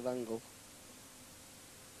kind of angle.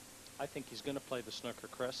 I think he's going to play the snooker,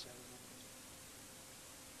 Chris.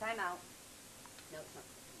 Time out. No, it's not.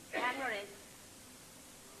 Time running.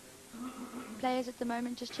 Players at the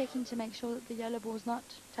moment just checking to make sure that the yellow ball's not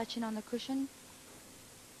touching on the cushion.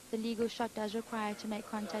 The legal shot does require to make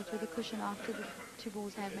contact with the cushion after the two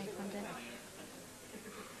balls have made contact.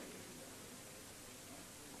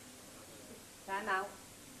 Time out.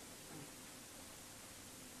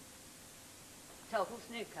 Total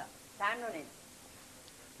snooker. Time running.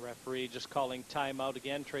 Referee just calling timeout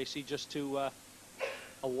again, Tracy, just to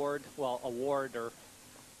award or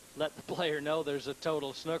let the player know there's a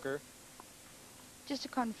total snooker. Just to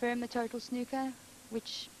confirm the total snooker,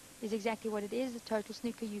 which is exactly what it is, the total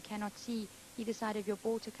snooker, you cannot see either side of your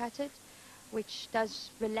ball to cut it, which does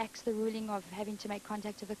relax the ruling of having to make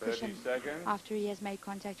contact with the 30 cushion seconds. after he has made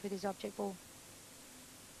contact with his object ball.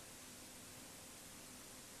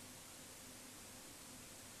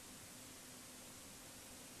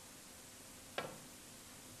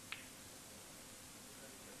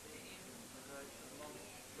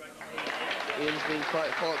 Ian's been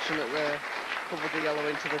quite fortunate there. Covered the yellow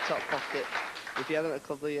into the top pocket. If he hadn't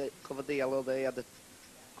covered the yellow there, he had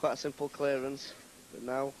quite a simple clearance. But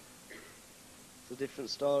now, it's a different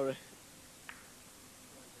story.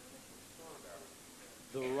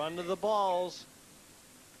 The run of the balls.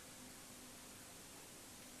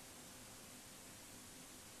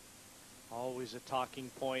 Always a talking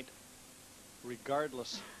point,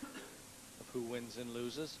 regardless of who wins and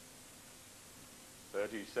loses.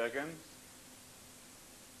 30 seconds.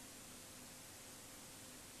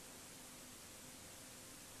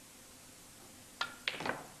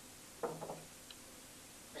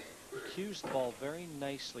 Cues the ball very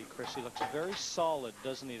nicely, Chris. He looks very solid,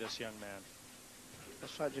 doesn't he, this young man?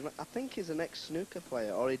 That's right, Jim. I think he's an ex-snooker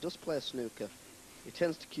player, or he does play snooker. He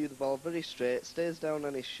tends to cue the ball very straight, stays down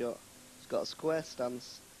on his shot. He's got a square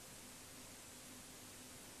stance.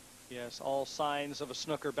 Yes, all signs of a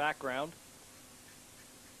snooker background.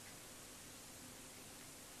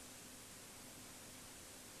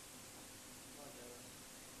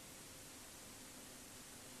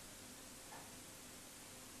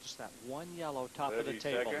 Just that one yellow top of the 30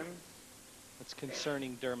 table. seconds. That's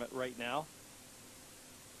concerning Dermot right now.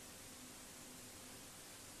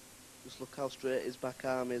 Just look how straight his back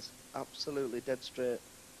arm is. Absolutely dead straight.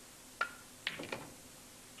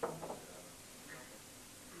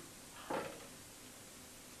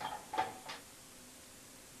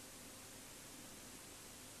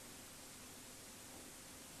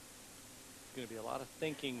 Going to be a lot of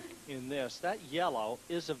thinking in this. That yellow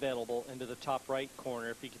is available into the top right corner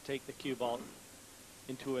if he could take the cue ball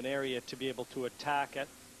into an area to be able to attack it.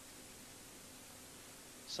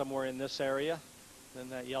 Somewhere in this area, then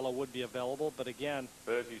that yellow would be available. But again,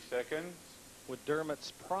 30 seconds. what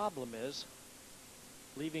Dermot's problem is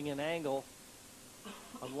leaving an angle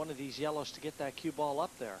on one of these yellows to get that cue ball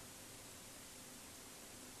up there.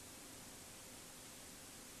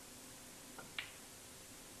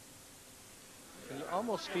 And you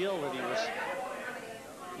almost feel that he was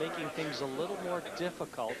making things a little more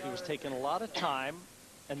difficult. He was taking a lot of time,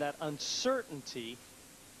 and that uncertainty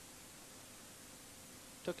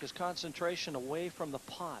took his concentration away from the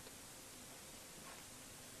pot.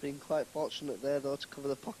 Been quite fortunate there, though, to cover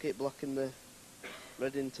the pocket, blocking the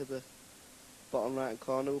red into the bottom right-hand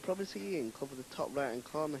corner. We'll probably see Ian cover the top right-hand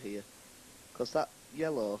corner here, because that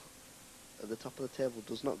yellow at the top of the table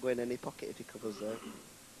does not go in any pocket if he covers there.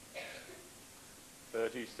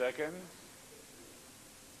 30 seconds.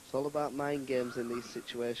 It's all about mind games in these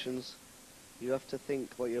situations. You have to think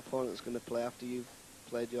what your opponent's going to play after you've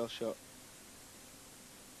played your shot.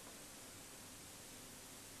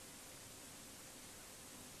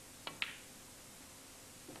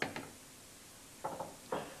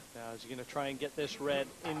 Now, is he going to try and get this red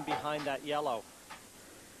in behind that yellow?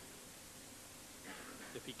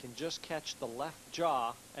 If he can just catch the left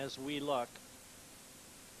jaw as we look.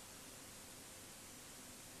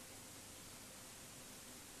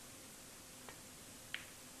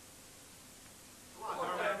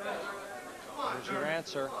 There's your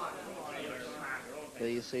answer. There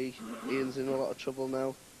you see, Ian's in a lot of trouble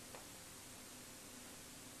now.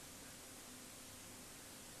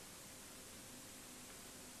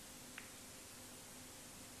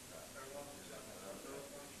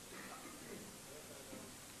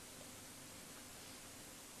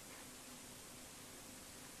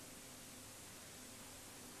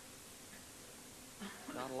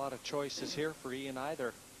 Not a lot of choices here for Ian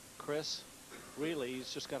either. Chris, really,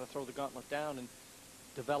 he's just got to throw the gauntlet down and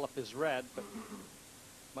develop his red, but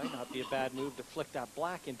might not be a bad move to flick that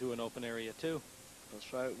black into an open area too.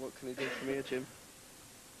 That's right. What can he do from here, Jim?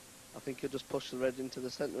 I think he'll just push the red into the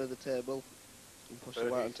centre of the table and push the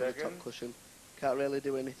white onto the top cushion. Can't really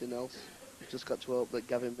do anything else. You've just got to hope that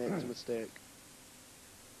Gavin makes a mistake.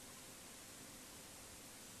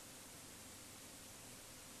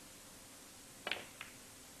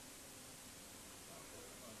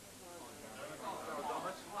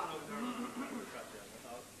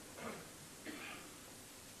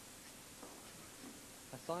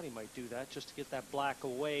 I thought he might do that just to get that black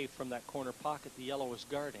away from that corner pocket the yellow is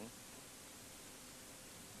guarding.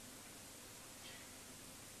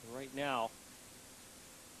 Right now,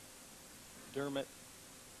 Dermot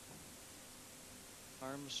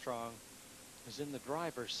Armstrong is in the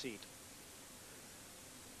driver's seat.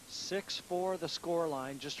 6-4 the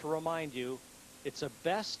scoreline. Just to remind you, it's a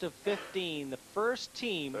best of 15. The first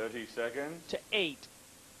team 30 seconds. to 8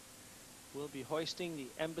 will be hoisting the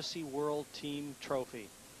Embassy World Team Trophy.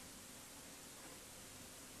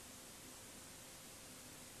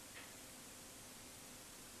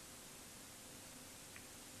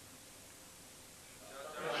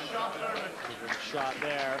 Shot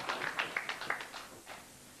there.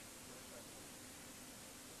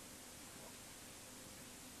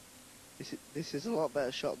 This is a lot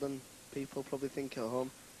better shot than people probably think at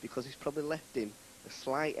home, because he's probably left him a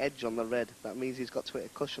slight edge on the red. That means he's got to hit a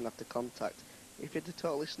cushion after contact. If he'd have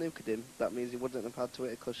totally snookered him, that means he wouldn't have had to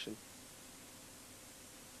hit a cushion.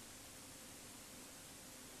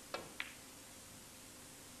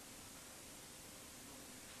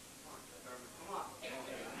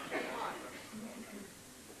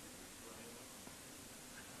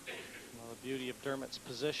 The beauty of Dermot's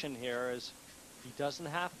position here is he doesn't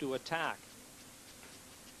have to attack.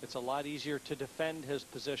 It's a lot easier to defend his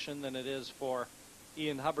position than it is for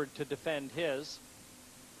Ian Hubbard to defend his.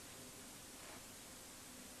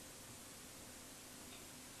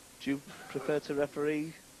 Do you prefer to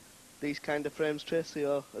referee these kind of frames, Tracy,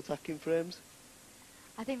 or attacking frames?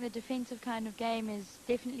 I think the defensive kind of game is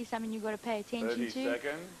definitely something you've got to pay attention 30 to.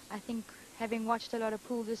 seconds. I think, having watched a lot of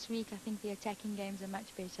pool this week, I think the attacking games are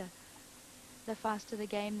much better. The faster the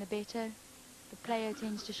game, the better. The player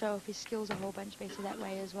tends to show off his skills a whole bunch better that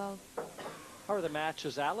way as well. How are the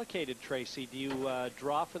matches allocated, Tracy? Do you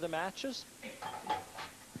draw for the matches?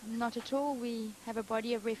 Not at all. We have a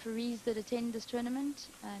body of referees that attend this tournament,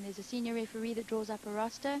 and there's a senior referee that draws up a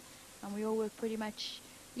roster, and we all work pretty much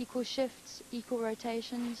equal shifts, equal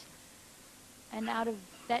rotations. And out of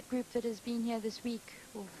that group that has been here this week,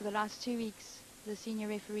 or for the last 2 weeks, the senior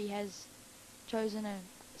referee has chosen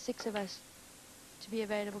 6 of us to be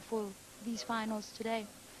available for these finals today.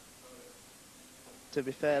 To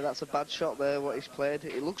be fair, that's a bad shot there, what he's played.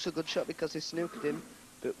 It looks a good shot because he snookered him,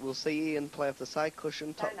 but we'll see Ian play off the side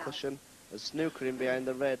cushion, top cushion, and snooker him behind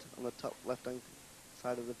the red on the top left-hand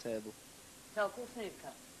side of the table. Circle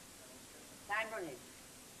snooker. Time running.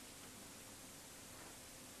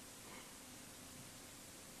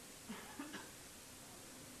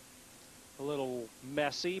 A little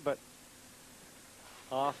messy, but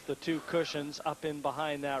off the 2 cushions, up in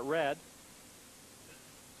behind that red.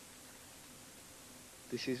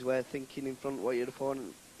 This is where thinking in front what your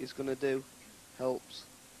opponent is going to do helps.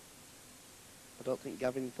 I don't think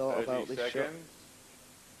Gavin thought about this shot.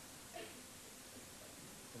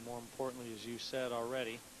 And more importantly, as you said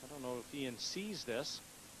already, I don't know if Ian sees this,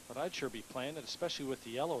 but I'd sure be playing it, especially with the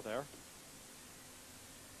yellow there.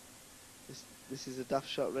 This is a daft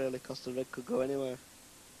shot really, because the red could go anywhere.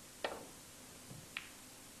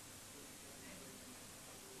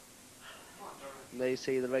 And there you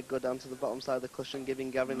see the red go down to the bottom side of the cushion,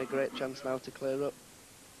 giving Gavin a great chance now to clear up.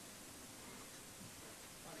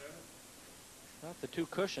 Well, the 2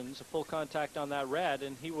 cushions, a full contact on that red,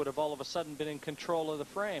 and he would have all of a sudden been in control of the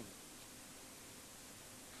frame.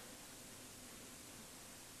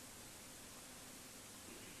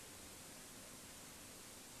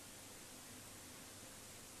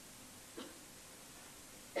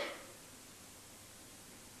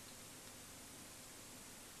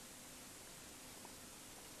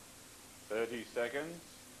 Seconds.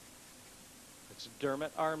 It's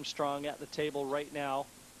Dermot Armstrong at the table right now,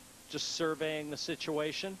 just surveying the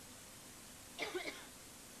situation.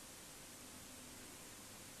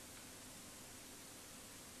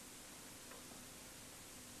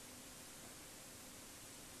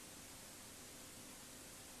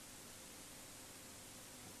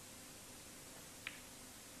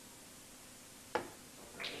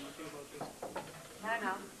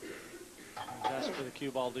 for the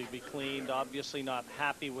cue ball to be cleaned. Obviously not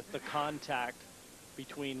happy with the contact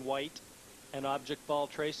between white and object ball,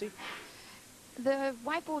 Tracy. The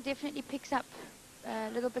white ball definitely picks up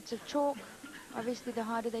little bits of chalk. Obviously, the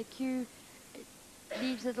harder they cue, it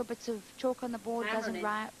leaves little bits of chalk on the board.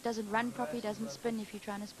 Doesn't run properly, doesn't spin if you're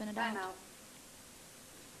trying to spin it out.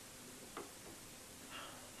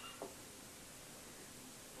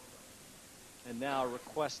 And now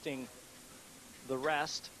requesting the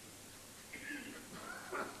rest.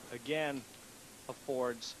 Again,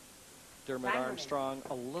 affords Dermot Armstrong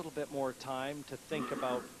a little bit more time to think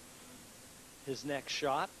about his next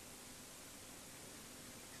shot.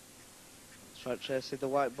 That's right, Tracy. The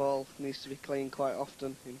white ball needs to be cleaned quite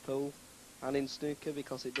often in pool and in snooker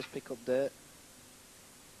because it does pick up dirt.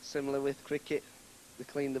 Similar with cricket, they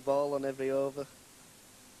clean the ball on every over.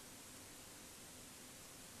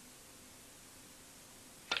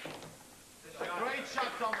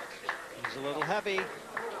 He's a little heavy.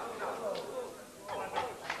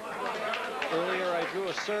 Earlier I drew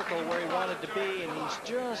a circle where he wanted to be, and he's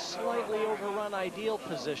just slightly overrun ideal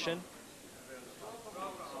position.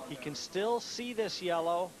 He can still see this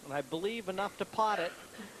yellow, and I believe enough to pot it.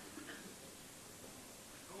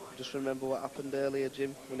 Just remember what happened earlier,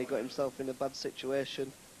 Jim, when he got himself in a bad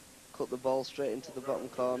situation, cut the ball straight into the bottom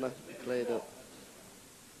corner and played up.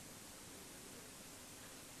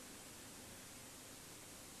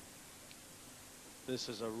 This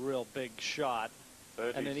is a real big shot,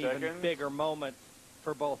 30 and an seconds. even bigger moment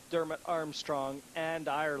for both Dermot Armstrong and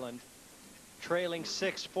Ireland. Trailing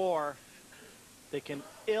 6-4, they can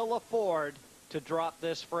ill afford to drop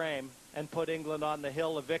this frame and put England on the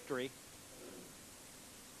hill of victory.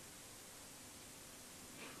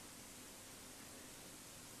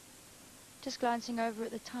 Just glancing over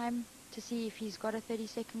at the time to see if he's got a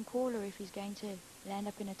 30-second call or if he's going to land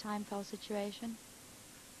up in a time foul situation.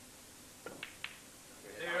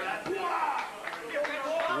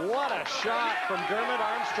 What a shot from Dermot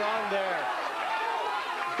Armstrong there.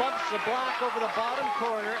 Bumps the black over the bottom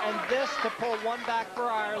corner, and this to pull one back for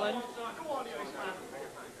Ireland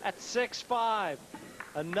at 6-5.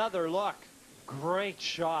 Another look. Great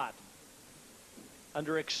shot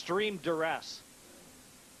under extreme duress.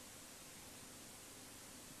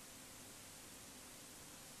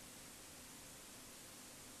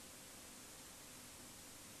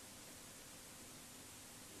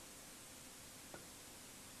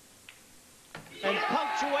 And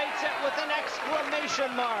punctuates it with an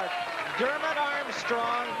exclamation mark. Dermot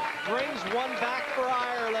Armstrong brings one back for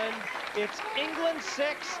Ireland. It's England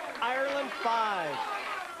 6, Ireland 5.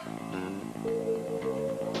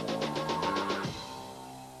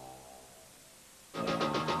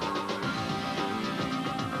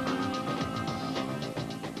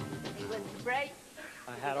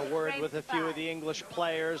 I had a word with a few of the English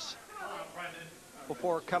players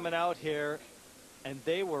before coming out here, and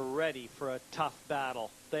they were ready for a tough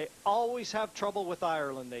battle. They always have trouble with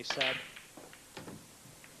Ireland, they said.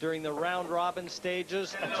 During the round-robin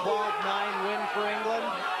stages, a 12-9 win for England,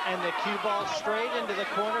 and the cue ball straight into the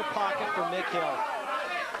corner pocket for Mick Hill.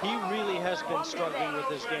 He really has been struggling with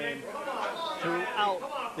his game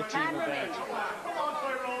throughout the team event.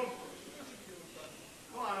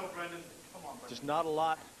 Just not a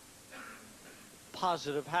lot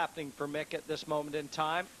positive happening for Mick at this moment in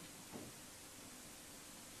time.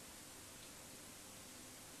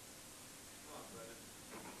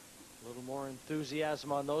 A little more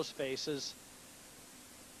enthusiasm on those faces.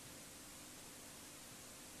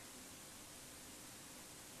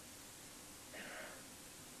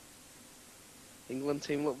 England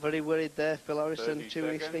team look very worried there. Phil Harrison 30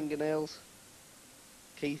 chewing his seconds. fingernails.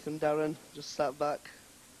 Keith and Darren just sat back.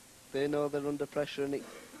 They know they're under pressure, and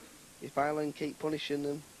if Ireland keep punishing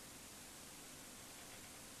them,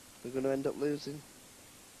 they're going to end up losing.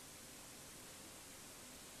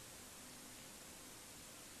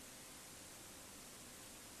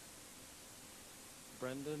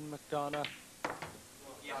 Brendan McDonough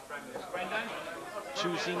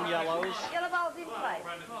choosing yellows. Yellow ball's in play.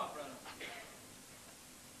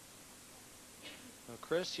 Now,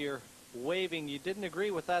 Chris, you're waving. You didn't agree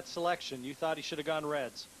with that selection. You thought he should have gone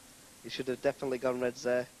reds. He should have definitely gone reds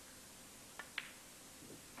there.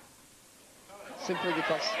 Simply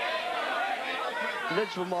because the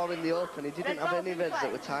reds were more in the open. He didn't have any reds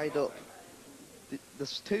that were tied up.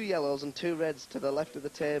 There's 2 yellows and 2 reds to the left of the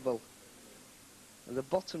table. And the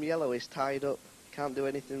bottom yellow is tied up. Can't do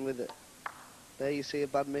anything with it. There you see a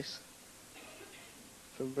bad miss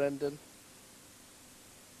from Brendan.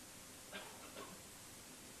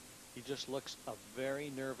 He just looks a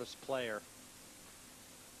very nervous player.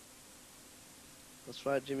 That's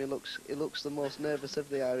right, Jimmy. He looks the most nervous of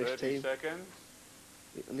the Irish 30 team. seconds.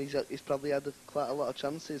 And he's probably had quite a lot of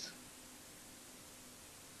chances.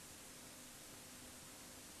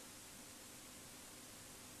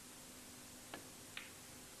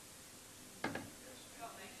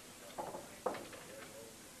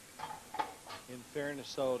 In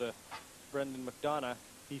fairness, though, to Brendan McDonough,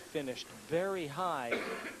 he finished very high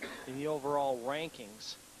in the overall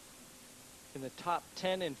rankings. In the top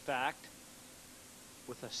 10, in fact,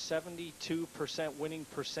 with a 72% winning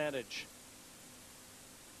percentage.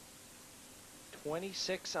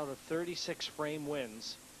 26 out of 36 frame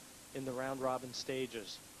wins in the round robin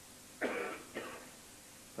stages.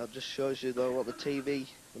 That just shows you, though, what the TV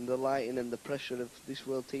and the lighting and the pressure of this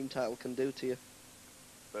world team title can do to you.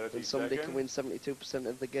 30 When somebody seconds. can win 72%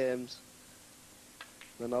 of the games,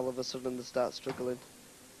 then all of a sudden they start struggling.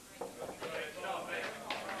 It's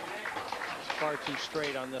far too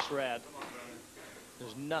straight on this red.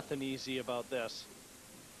 There's nothing easy about this.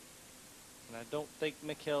 And I don't think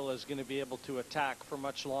Mikhail is going to be able to attack for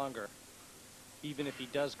much longer, even if he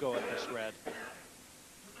does go at this red.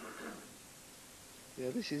 Yeah,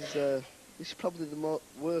 this is probably the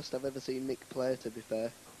worst I've ever seen Mick play, to be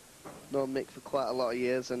fair. Known Mick for quite a lot of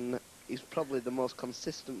years, and he's probably the most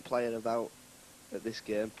consistent player about at this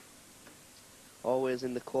game. Always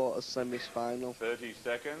in the quarters, semi-final. 30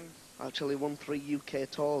 seconds. Actually won 3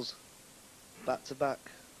 UK tours back-to-back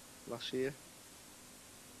last year.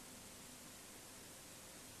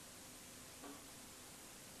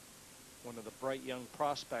 One of the bright young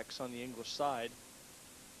prospects on the English side,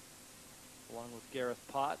 along with Gareth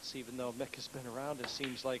Potts, even though Mick has been around, it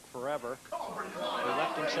seems like forever. He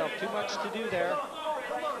left himself too much to do there.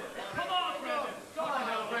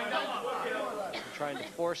 Trying to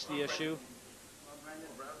force the issue.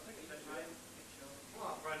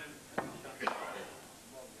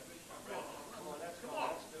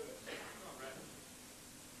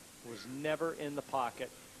 Was never in the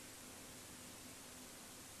pocket.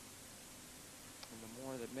 And the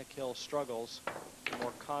more that Mick Hill struggles, the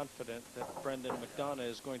more confident that Brendan McDonough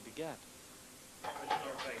is going to get.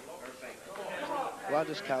 Well, I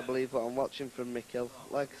just can't believe what I'm watching from Mick Hill.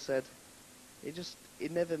 Like I said, he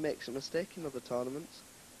never makes a mistake in other tournaments.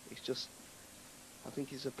 It's just, I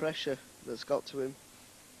think it's the pressure that's got to him.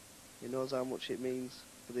 He knows how much it means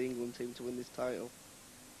for the England team to win this title.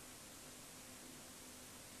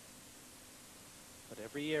 But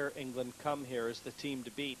every year England come here as the team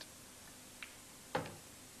to beat.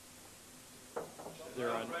 They're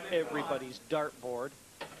on everybody's dartboard.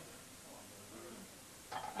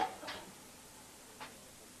 And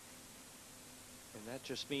that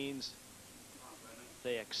just means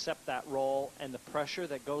they accept that role and the pressure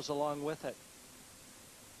that goes along with it.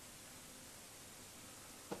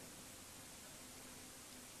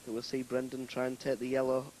 We'll see Brendan try and take the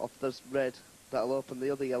yellow off the red. That'll open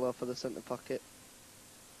the other yellow for the centre pocket.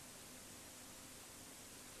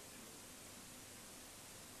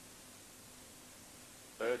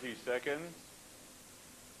 Seconds.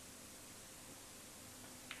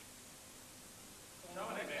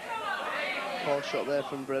 Poor shot there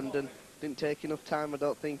from Brendan. Didn't take enough time, I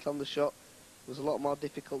don't think, on the shot. It was a lot more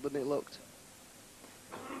difficult than it looked.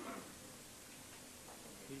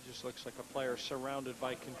 He just looks like a player surrounded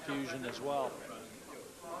by confusion as well.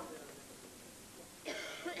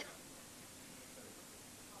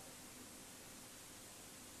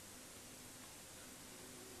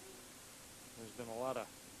 There's been a lot of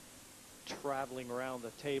traveling around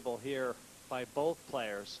the table here by both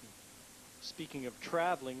players. Speaking of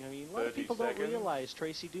traveling, I mean, a lot of people don't realize,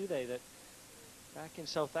 Tracy, do they, that back in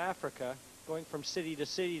South Africa, going from city to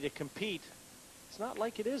city to compete, it's not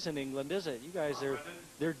like it is in England, is it? You guys,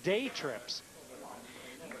 they're day trips.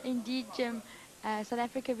 Indeed, Jim. South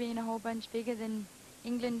Africa being a whole bunch bigger than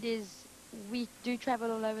England is, we do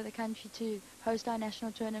travel all over the country to host our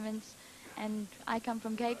national tournaments. And I come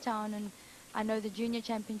from Cape Town, and I know the junior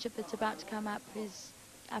championship that's about to come up is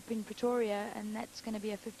up in Pretoria, and that's going to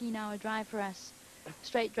be a 15-hour drive for us,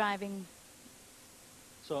 straight driving.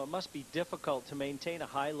 So it must be difficult to maintain a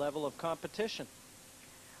high level of competition.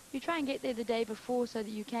 We try and get there the day before so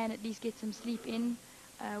that you can at least get some sleep in.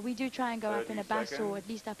 We do try and go up in a bus or at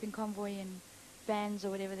least up in convoy and vans or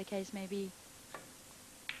whatever the case may be.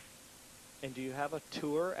 And do you have a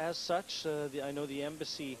tour as such? I know the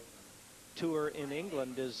embassy tour in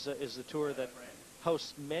England is the tour that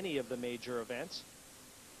hosts many of the major events.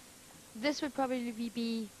 This would probably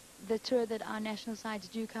be the tour that our national sides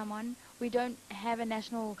do come on. We don't have a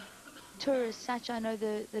national tour as such. I know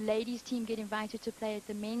the ladies team get invited to play at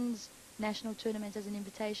the men's national tournament as an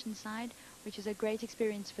invitation side, which is a great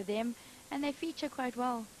experience for them, and they feature quite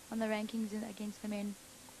well on the rankings against the men.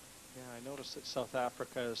 Yeah, I noticed that South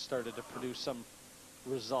Africa has started to produce some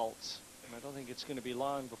results. And I don't think it's going to be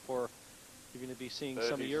long before you're going to be seeing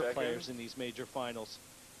some of 30 your seconds. players in these major finals.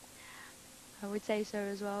 I would say so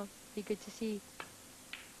as well. Be good to see.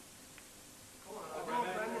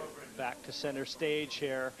 Back to center stage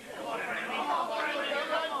here.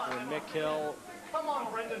 Where Mick Hill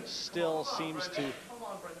still seems to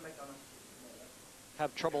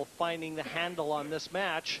have trouble finding the handle on this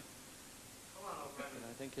match. And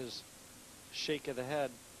I think his shake of the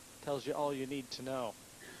head tells you all you need to know.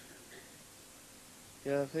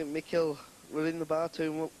 Yeah, I think Mick Hill was in the bar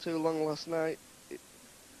too long last night.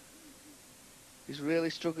 He's really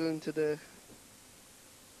struggling today.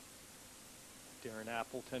 Darren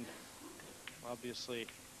Appleton, obviously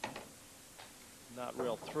not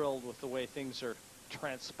real thrilled with the way things are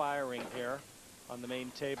transpiring here on the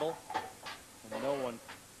main table. And no one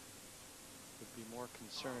would be more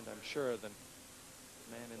concerned, I'm sure, than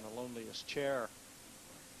the man in the loneliest chair.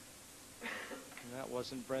 And that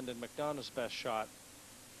wasn't Brendan McDonough's best shot.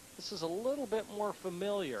 This is a little bit more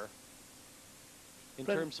familiar in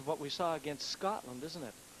terms of what we saw against Scotland, isn't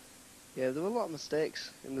it? Yeah, there were a lot of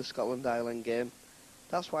mistakes in the Scotland-Ireland game.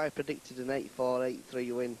 That's why I predicted an 8-4,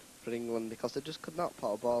 8-3 win for England, because they just could not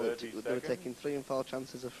pot a ball. They were taking 3 and 4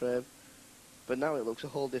 chances a frame. But now it looks a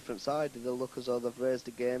whole different side. They'll look as though they've raised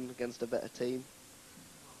the game against a better team.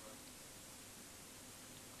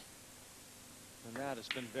 And that has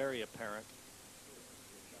been very apparent.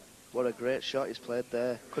 What a great shot he's played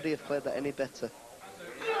there. Could he have played that any better?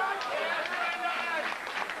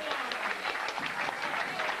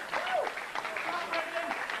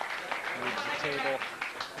 Leaves the table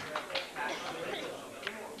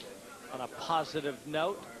on a positive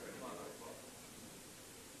note.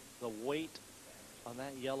 The weight on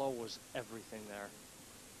that yellow was everything there.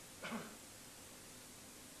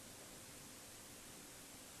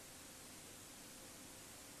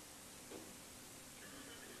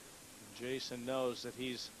 Jason knows that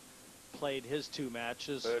he's played his 2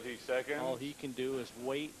 matches. 30 seconds. All he can do is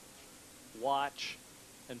wait, watch,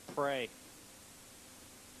 and pray.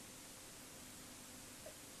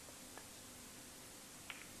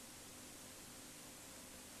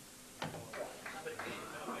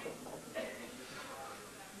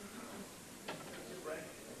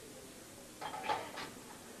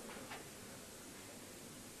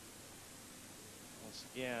 Once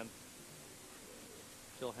again,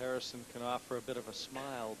 Phil Harrison can offer a bit of a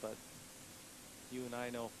smile, but you and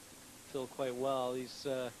I know Phil quite well. He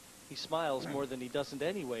smiles more than he doesn't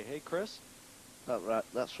anyway. Hey, Chris?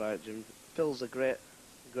 That's right, Jim. Phil's a great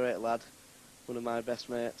lad. One of my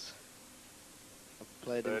best mates. I've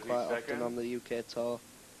played him quite often on the UK tour.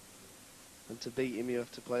 And to beat him, you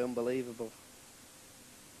have to play unbelievable.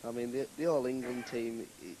 I mean, the All-England team,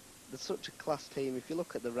 they're such a class team. If you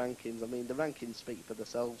look at the rankings, I mean, the rankings speak for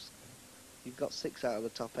themselves. You've got 6 out of the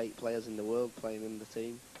top 8 players in the world playing in the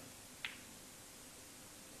team.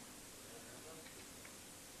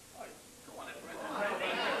 I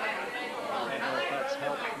don't know if that's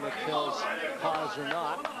helped McHill's cause or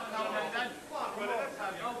not.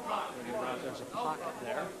 There's a pocket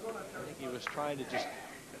there. I think he was trying to just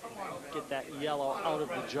get that yellow out of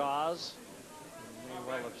the jaws. He may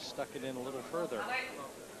well have stuck it in a little further. I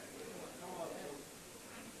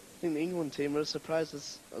think the England team are as surprised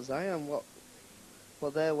as I am what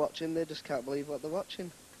they're watching. They just can't believe what they're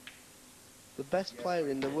watching. The best player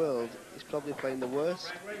in the world is probably playing the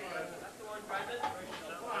worst.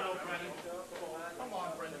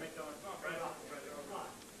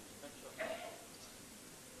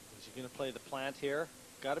 Is he going to play the plant here?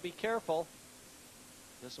 Got to be careful.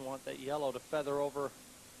 Doesn't want that yellow to feather over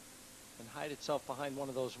and hide itself behind one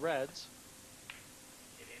of those reds.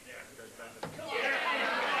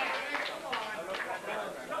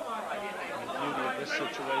 This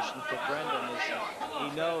situation for Brendan is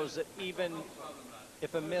he knows that even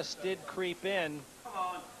if a miss did creep in,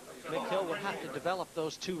 Mick Hill would have to develop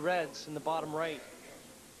those 2 reds in the bottom right.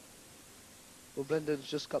 Well, Brendan's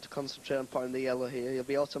just got to concentrate on putting the yellow here. He'll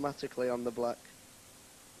be automatically on the black.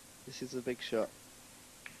 This is a big shot.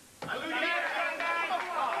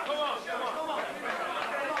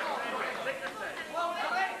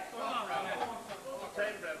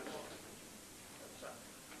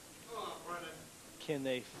 Can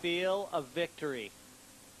they feel a victory?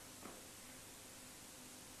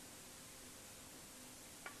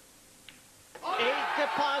 Eight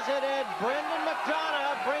deposited. Brendan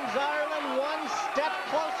McDonough brings Ireland 1 step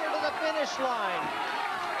closer to the finish line.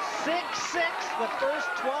 6-6. The first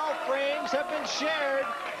 12 frames have been shared,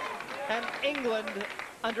 and England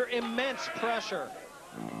under immense pressure.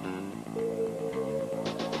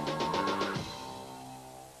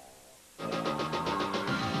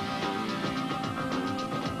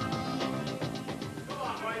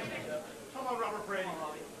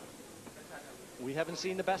 We haven't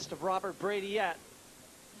seen the best of Robert Brady yet.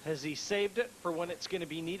 Has he saved it for when it's going to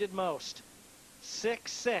be needed most?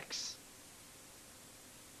 6-6.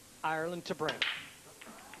 Ireland to break.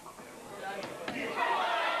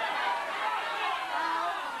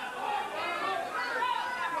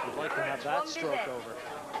 We'd like to have that stroke over.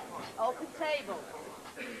 Open table.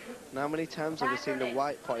 Now, how many times have we seen the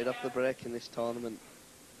white potted off the break in this tournament?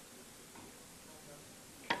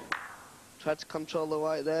 Tried to control the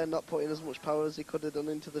white there, not putting as much power as he could have done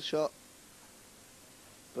into the shot,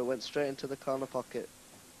 but went straight into the corner pocket.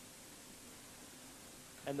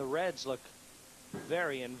 And the reds look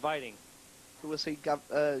very inviting. We'll see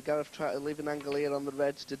Gareth try to leave an angle here on the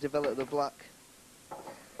reds to develop the black.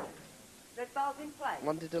 Red ball's in play.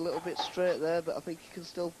 Landed a little bit straight there, but I think he can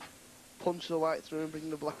still punch the white through and bring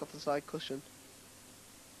the black off the side cushion.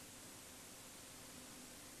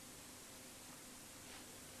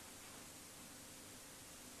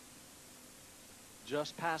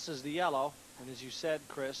 Just passes the yellow, and as you said,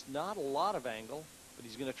 Chris, not a lot of angle, but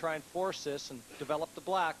he's going to try and force this and develop the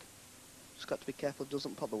black. Just got to be careful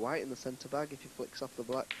doesn't pop the white in the centre bag if he flicks off the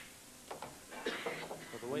black.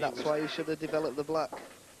 That's why he should have developed the black.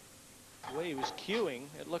 The way he was cueing,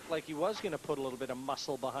 it looked like he was going to put a little bit of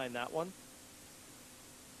muscle behind that one.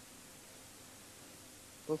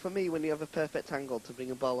 Well, for me, when you have a perfect angle to bring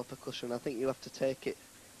a ball up a cushion, I think you have to take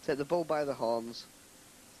the bull by the horns,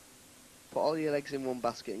 put all your eggs in one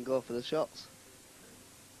basket and go for the shots.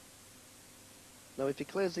 Now, if he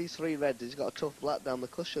clears these three reds, he's got a tough black down the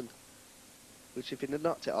cushion, which if he'd have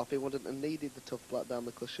knocked it off, he wouldn't have needed the tough black down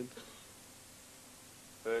the cushion.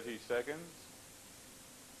 30 seconds.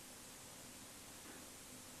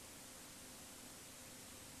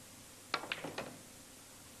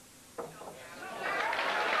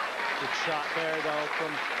 Good shot there, though,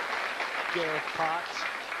 from Gareth Potts.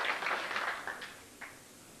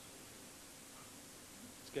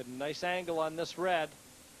 Let's get a nice angle on this red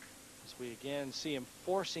as we again see him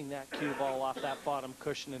forcing that cue ball off that bottom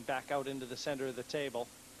cushion and back out into the center of the table.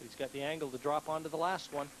 But he's got the angle to drop onto the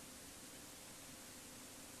last one.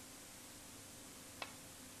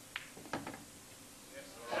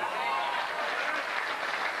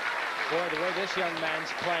 Boy, the way this young man's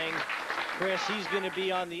playing, Chris, he's going to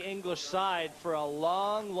be on the English side for a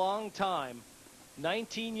long, long time.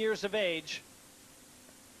 19 years of age.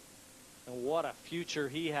 And what a future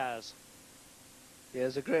he has. Yeah,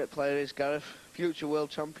 he's a great player, is Gareth. Future world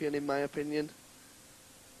champion, in my opinion.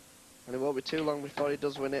 And it won't be too long before he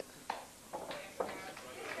does win it.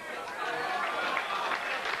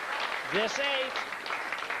 This 8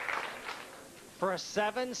 for a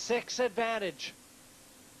 7-6 advantage.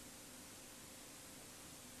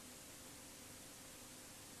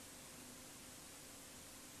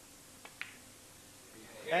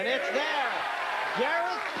 And it's there.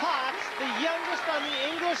 Gareth Potts, the youngest on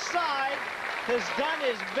the English side, has done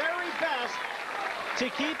his very best to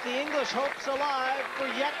keep the English hopes alive for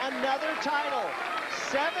yet another title.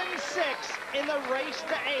 7-6 in the race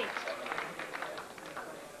to 8.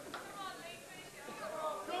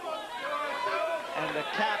 And the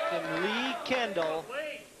captain, Lee Kendall,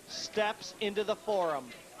 steps into the forum,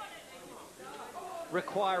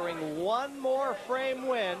 requiring one more frame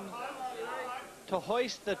win to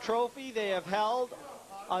hoist the trophy they have held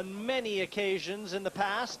on many occasions in the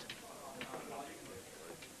past.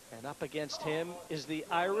 And up against him is the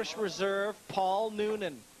Irish reserve, Paul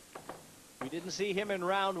Noonan. We didn't see him in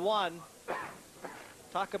round 1.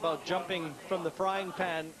 Talk about jumping from the frying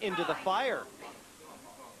pan into the fire.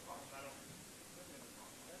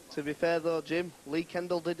 To be fair though, Jim, Lee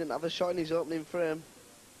Kendall didn't have a shot in his opening frame.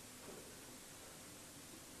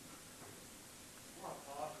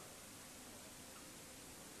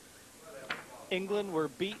 England were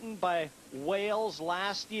beaten by Wales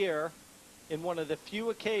last year in one of the few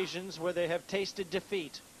occasions where they have tasted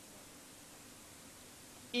defeat.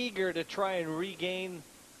 Eager to try and regain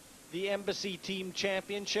the Embassy Team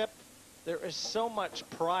Championship. There is so much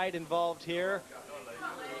pride involved here.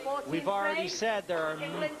 We've already said there are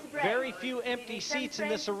very few empty seats in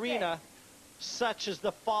this arena, such as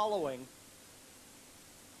the following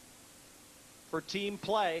for team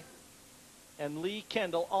play. And Lee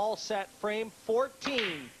Kendall all set, frame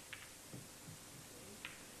 14.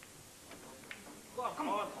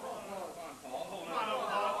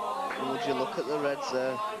 Would you look at the reds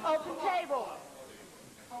there? Open table.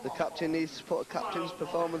 The captain needs to put a captain's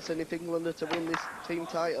performance in if England are to win this team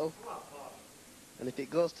title. And if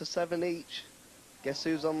it goes to 7 each, guess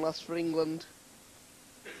who's on last for England?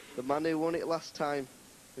 The man who won it last time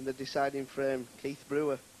in the deciding frame, Keith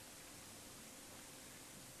Brewer.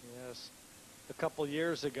 Yes. A couple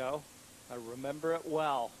years ago, I remember it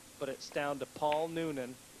well. but it's down to Paul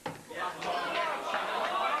Noonan.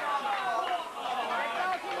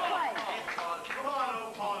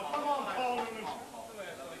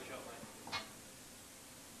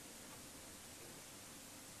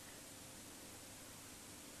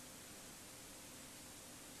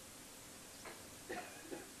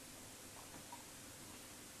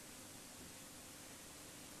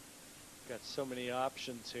 Got so many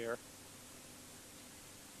options here.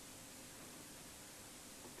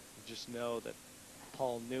 You just know that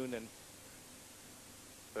Paul Noonan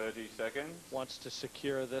 30 seconds. wants to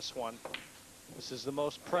secure this one. This is the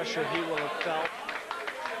most pressure he will have felt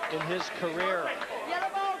in his career. Yellow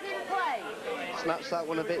ball's in play. Snatched that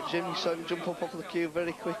one a bit, Jim. You saw him jump up off the cue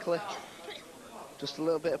very quickly. Just a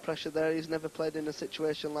little bit of pressure there. He's never played in a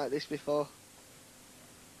situation like this before.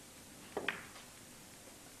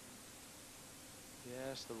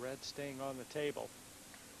 Yes, the red staying on the table.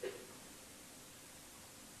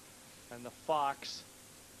 And the fox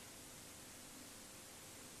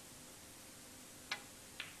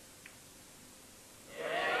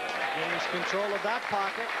gains control of that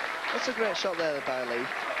pocket. That's a great shot there by Lee.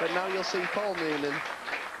 But now you'll see Paul Noonan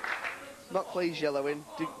not pleased yellowing.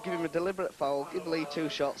 Give him a deliberate foul. Give Lee 2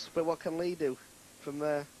 shots. But what can Lee do from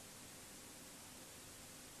there?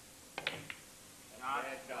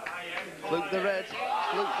 Luke the red.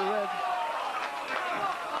 Luke the red.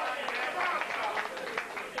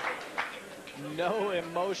 No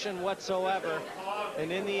emotion whatsoever.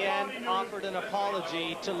 And in the end, offered an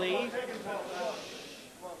apology to Lee.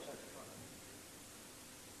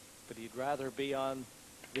 But he'd rather be on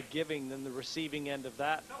the giving than the receiving end of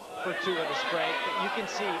that fortuitous break. But you can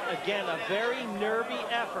see, again, a very nervy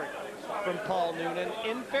effort from Paul Noonan.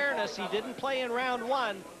 In fairness, he didn't play in round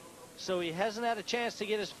 1, so he hasn't had a chance to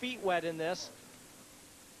get his feet wet in this.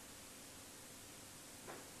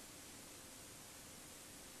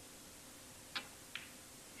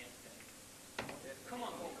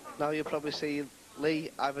 Now you'll probably see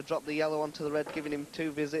Lee either drop the yellow onto the red, giving him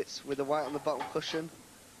 2 visits with the white on the bottom cushion,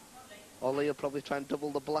 or Lee will probably try and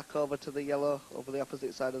double the black over to the yellow over the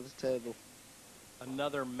opposite side of the table.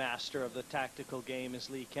 Another master of the tactical game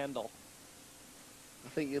is Lee Kendall. I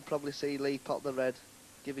think you'll probably see Lee pop the red,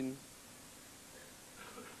 giving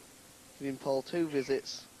Paul 2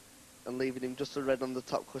 visits and leaving him just the red on the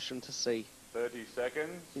top cushion to see. 30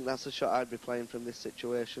 seconds. I think that's the shot I'd be playing from this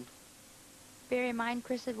situation. Bear in mind,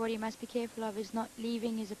 Chris, that what he must be careful of is not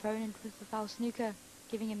leaving his opponent with the foul snooker,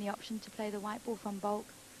 giving him the option to play the white ball from bulk,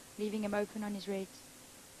 leaving him open on his reds.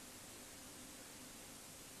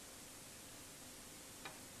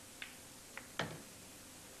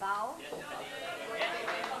 Foul. 2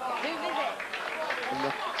 visits.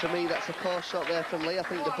 And to me, that's a poor shot there from Lee. I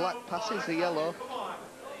think the black passes the yellow,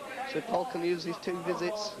 so Paul can use his 2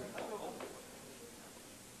 visits.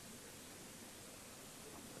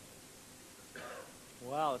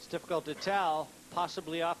 Well, it's difficult to tell,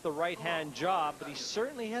 possibly off the right-hand jaw, but he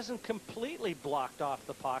certainly hasn't completely blocked off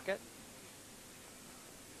the pocket.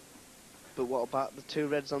 But what about the 2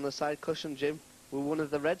 reds on the side cushion, Jim? Will one of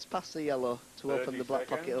the reds pass the yellow to open the black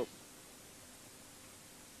pocket up?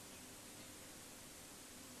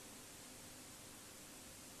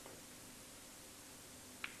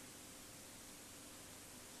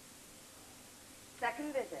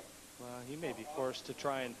 Second visit. Well, he may be forced to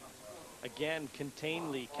try and, again,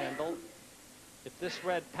 contain Lee Kendall. If this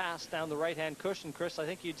red passed down the right-hand cushion, Chris, I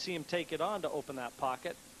think you'd see him take it on to open that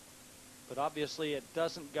pocket. But obviously it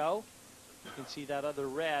doesn't go. You can see that other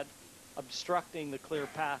red obstructing the clear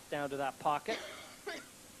path down to that pocket. I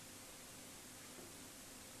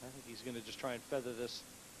think he's going to just try and feather this.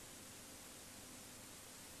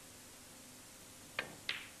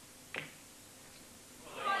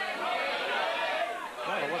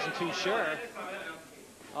 Well, I wasn't too sure.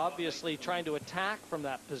 Obviously trying to attack from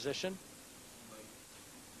that position.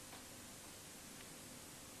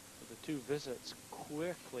 The 2 visits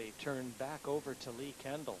quickly turned back over to Lee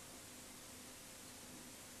Kendall.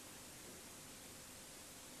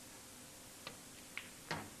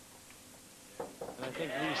 And I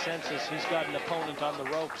think Lee senses he's got an opponent on the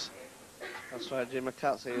ropes. That's right, Jim. I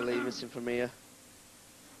can't see Lee missing from here.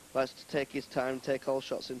 Likes to take his time, take all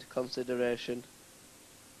shots into consideration,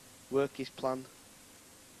 work his plan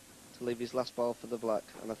to leave his last ball for the black.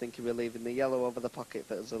 And I think he'll be leaving the yellow over the pocket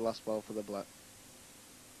as the last ball for the black.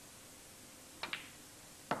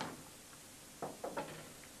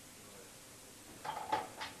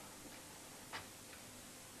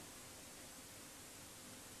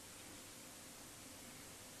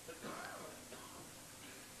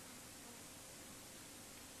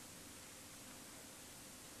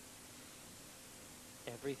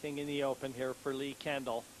 Everything in the open here for Lee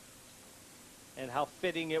Kendall. and how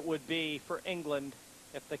fitting it would be for England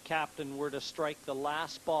if the captain were to strike the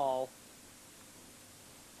last ball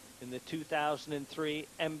in the 2003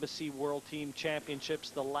 Embassy World Team Championships,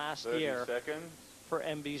 the last 30 year seconds. for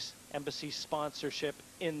Embassy sponsorship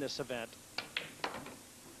in this event.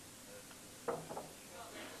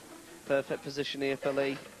 Perfect position here for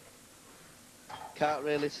Lee. Can't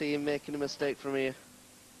really see him making a mistake from here.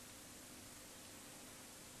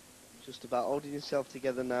 Just about holding himself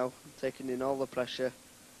together now, taking in all the pressure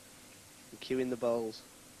and cueing the balls.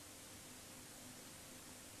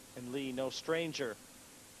 And Lee, no stranger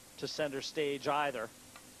to center stage either.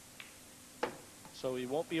 So he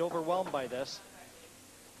won't be overwhelmed by this.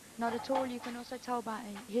 Not at all. You can also tell by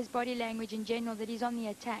his body language in general that he's on the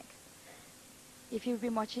attack. If you've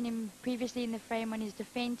been watching him previously in the frame on his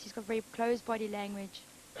defense, he's got very close body language.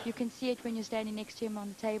 You can see it when you're standing next to him on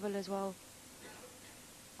the table as well.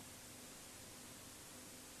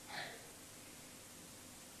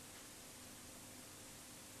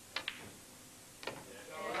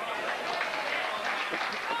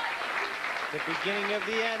 The beginning of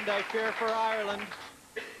the end, I fear, for Ireland.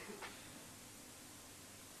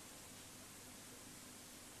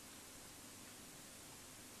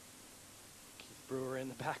 Keith Brewer in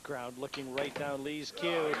the background looking right down Lee's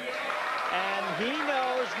cue. And he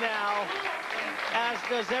knows now, as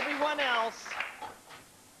does everyone else,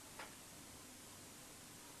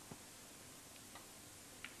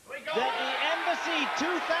 that the Embassy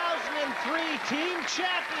 2003 Team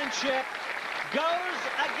Championship goes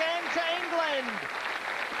again to England.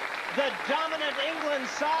 The dominant England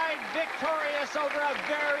side victorious over a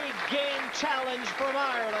very game challenge from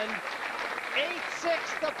Ireland.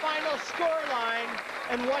 8-6 the final scoreline,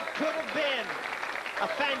 and what could have been a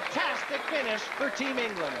fantastic finish for Team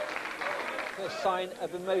England. A sign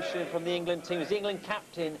of emotion from the England team as the England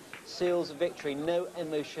captain seals victory. No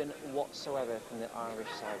emotion whatsoever from the Irish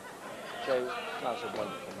side. Joe, that was a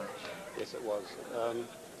wonderful match. Yes, it was.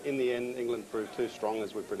 In the end, England proved too strong,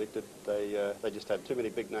 as we predicted. They just had too many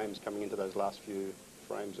big names coming into those last few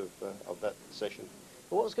frames of that session.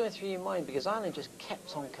 But what was going through your mind? Because Ireland just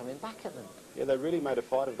kept on coming back at them. Yeah, they really made a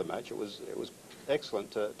fight of the match. It was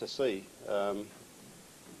excellent to see.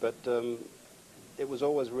 But it was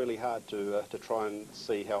always really hard to try and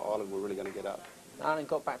see how Ireland were really going to get up. Ireland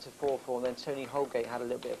got back to 4-4, and then Tony Holgate had a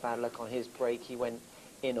little bit of bad luck on his break. He went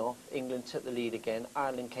in off. England took the lead again.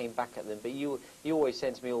 Ireland came back at them. But you always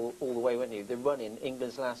said to me all the way, weren't you? The run-in,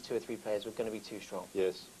 England's last 2 or 3 players were going to be too strong.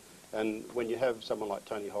 Yes. And when you have someone like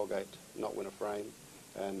Tony Holgate not win a frame,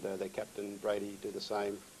 and their captain Brady do the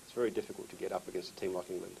same, it's very difficult to get up against a team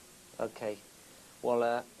like England. Okay.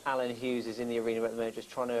 Well, Alan Hughes is in the arena at the moment,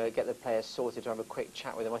 just trying to get the players sorted, to have a quick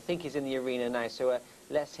chat with him. I think he's in the arena now, so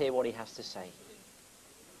let's hear what he has to say.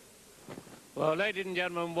 Well, ladies and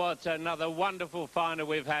gentlemen, what another wonderful final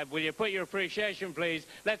we've had. Will you put your appreciation, please?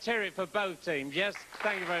 Let's hear it for both teams. Yes,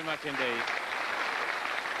 thank you very much indeed.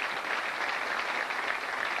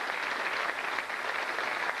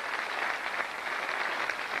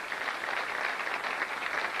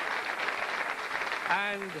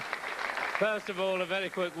 And first of all, a very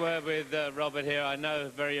quick word with Robert here. I know a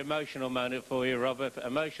very emotional moment for you, Robert.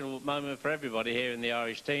 Emotional moment for everybody here in the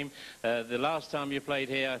Irish team. The last time you played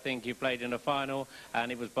here, I think you played in a final,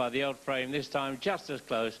 and it was by the old frame. This time, just as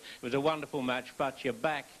close. It was a wonderful match, but you're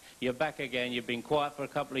back. You're back again. You've been quiet for a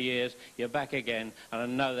couple of years. You're back again, and I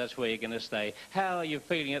know that's where you're going to stay. How are you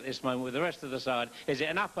feeling at this moment with the rest of the side? Is it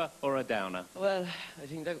an upper or a downer? Well, I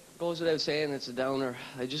think that goes without saying, it's a downer.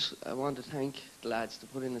 I want to thank the lads to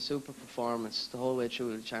put in a super performance the whole way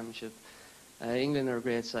through the championship. England are a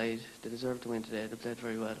great side. They deserve to win today. They played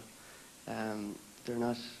very well. They're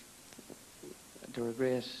a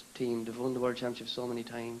great team. They've won the World Championship so many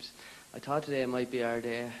times. I thought today might be our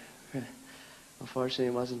day. Unfortunately,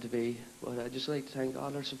 it wasn't to be. But I'd just like to thank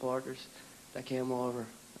all our supporters that came over.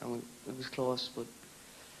 And it was close, but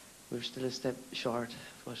we were still a step short.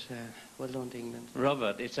 But well done to England.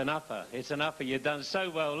 Robert, it's an upper. It's an upper. You've done so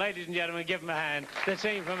well. Ladies and gentlemen, give them a hand. The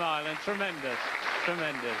team from Ireland, tremendous,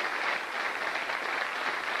 tremendous.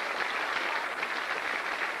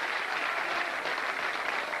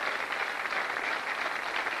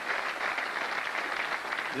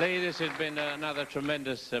 Lee, this has been another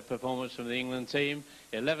tremendous performance from the England team.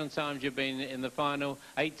 11 times you've been in the final,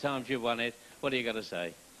 8 times you've won it. What are you got to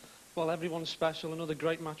say? Well, everyone's special. Another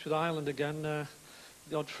great match with Ireland again. The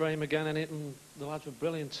odd frame again in it, and the lads were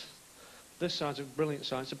brilliant. This side's a brilliant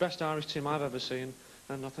side. It's the best Irish team I've ever seen,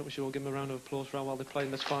 and I think we should all give them a round of applause for how well they played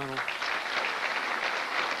in this final.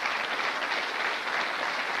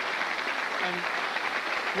 And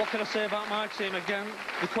what can I say about my team? Again,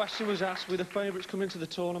 the question was asked, were the favourites coming into the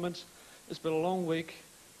tournament? It's been a long week,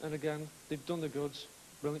 and again, they've done the goods.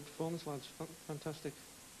 Brilliant performance, lads. Fantastic.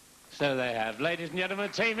 So they have. Ladies and gentlemen,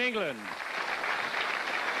 Team England.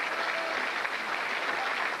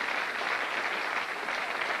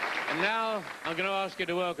 And now I'm going to ask you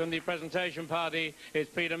to welcome the presentation party. It's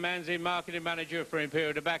Peter Manzi, Marketing Manager for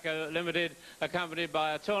Imperial Tobacco Limited, accompanied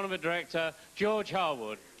by our Tournament Director, George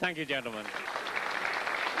Harwood. Thank you, gentlemen.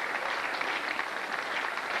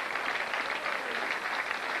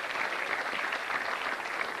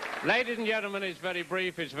 Ladies and gentlemen, it's very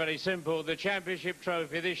brief, it's very simple. The championship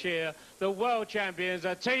trophy this year, the world champions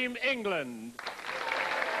are Team England.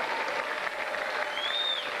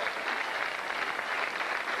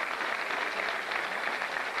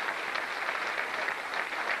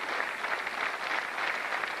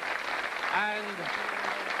 And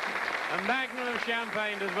a magnum of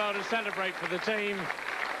champagne as well to celebrate for the team.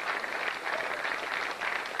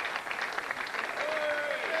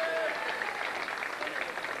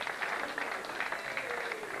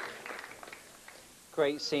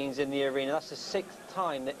 Great scenes in the arena. That's the 6th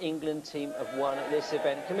time the England team have won at this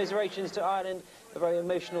event. Commiserations to Ireland, a very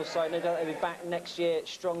emotional side. No doubt they'll be back next year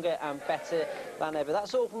stronger and better than ever.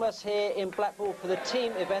 That's all from us here in Blackpool for the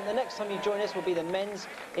team event. The next time you join us will be the men's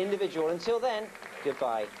individual. Until then,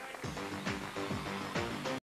 goodbye.